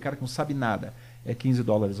comigo, aquele cara que não sabe nada, é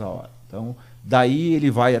 $15 a hora. Então, daí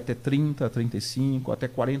ele vai até 30, 35, até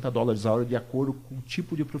 $40 a hora, de acordo com o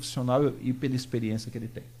tipo de profissional e pela experiência que ele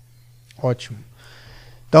tem. Ótimo.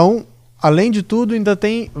 Então, além de tudo, ainda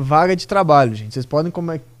tem vaga de trabalho, gente. Vocês podem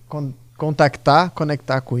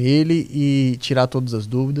conectar com ele e tirar todas as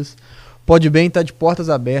dúvidas. Pode bem estar de portas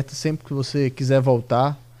abertas sempre que você quiser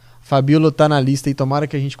voltar. Fabíola está na lista e tomara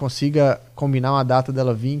que a gente consiga combinar uma data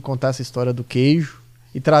dela vir, contar essa história do queijo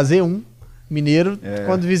e trazer um mineiro.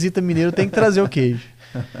 Quando visita mineiro tem que trazer o queijo.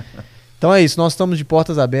 Então é isso, nós estamos de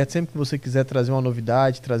portas abertas. Sempre que você quiser trazer uma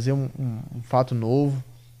novidade, trazer um fato novo,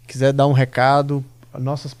 quiser dar um recado,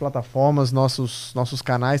 nossas plataformas, nossos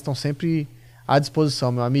canais estão sempre à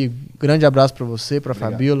disposição, meu amigo. Grande abraço para você, para a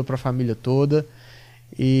Fabíola, para a família toda.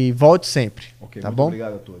 E volte sempre, tá bom?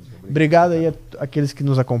 Obrigado a todos. Obrigado aí àqueles que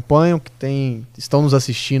nos acompanham, que estão nos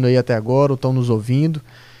assistindo aí até agora ou estão nos ouvindo.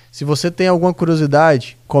 Se você tem alguma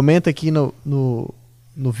curiosidade, comenta aqui no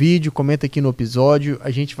vídeo, comenta aqui no episódio.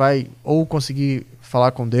 A gente vai ou conseguir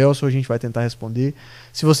falar com o Delcio ou a gente vai tentar responder.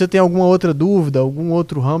 Se você tem alguma outra dúvida, algum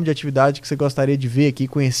outro ramo de atividade que você gostaria de ver aqui,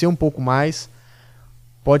 conhecer um pouco mais,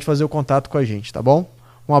 pode fazer o contato com a gente, tá bom?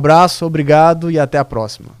 Um abraço, obrigado e até a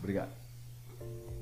próxima. Obrigado.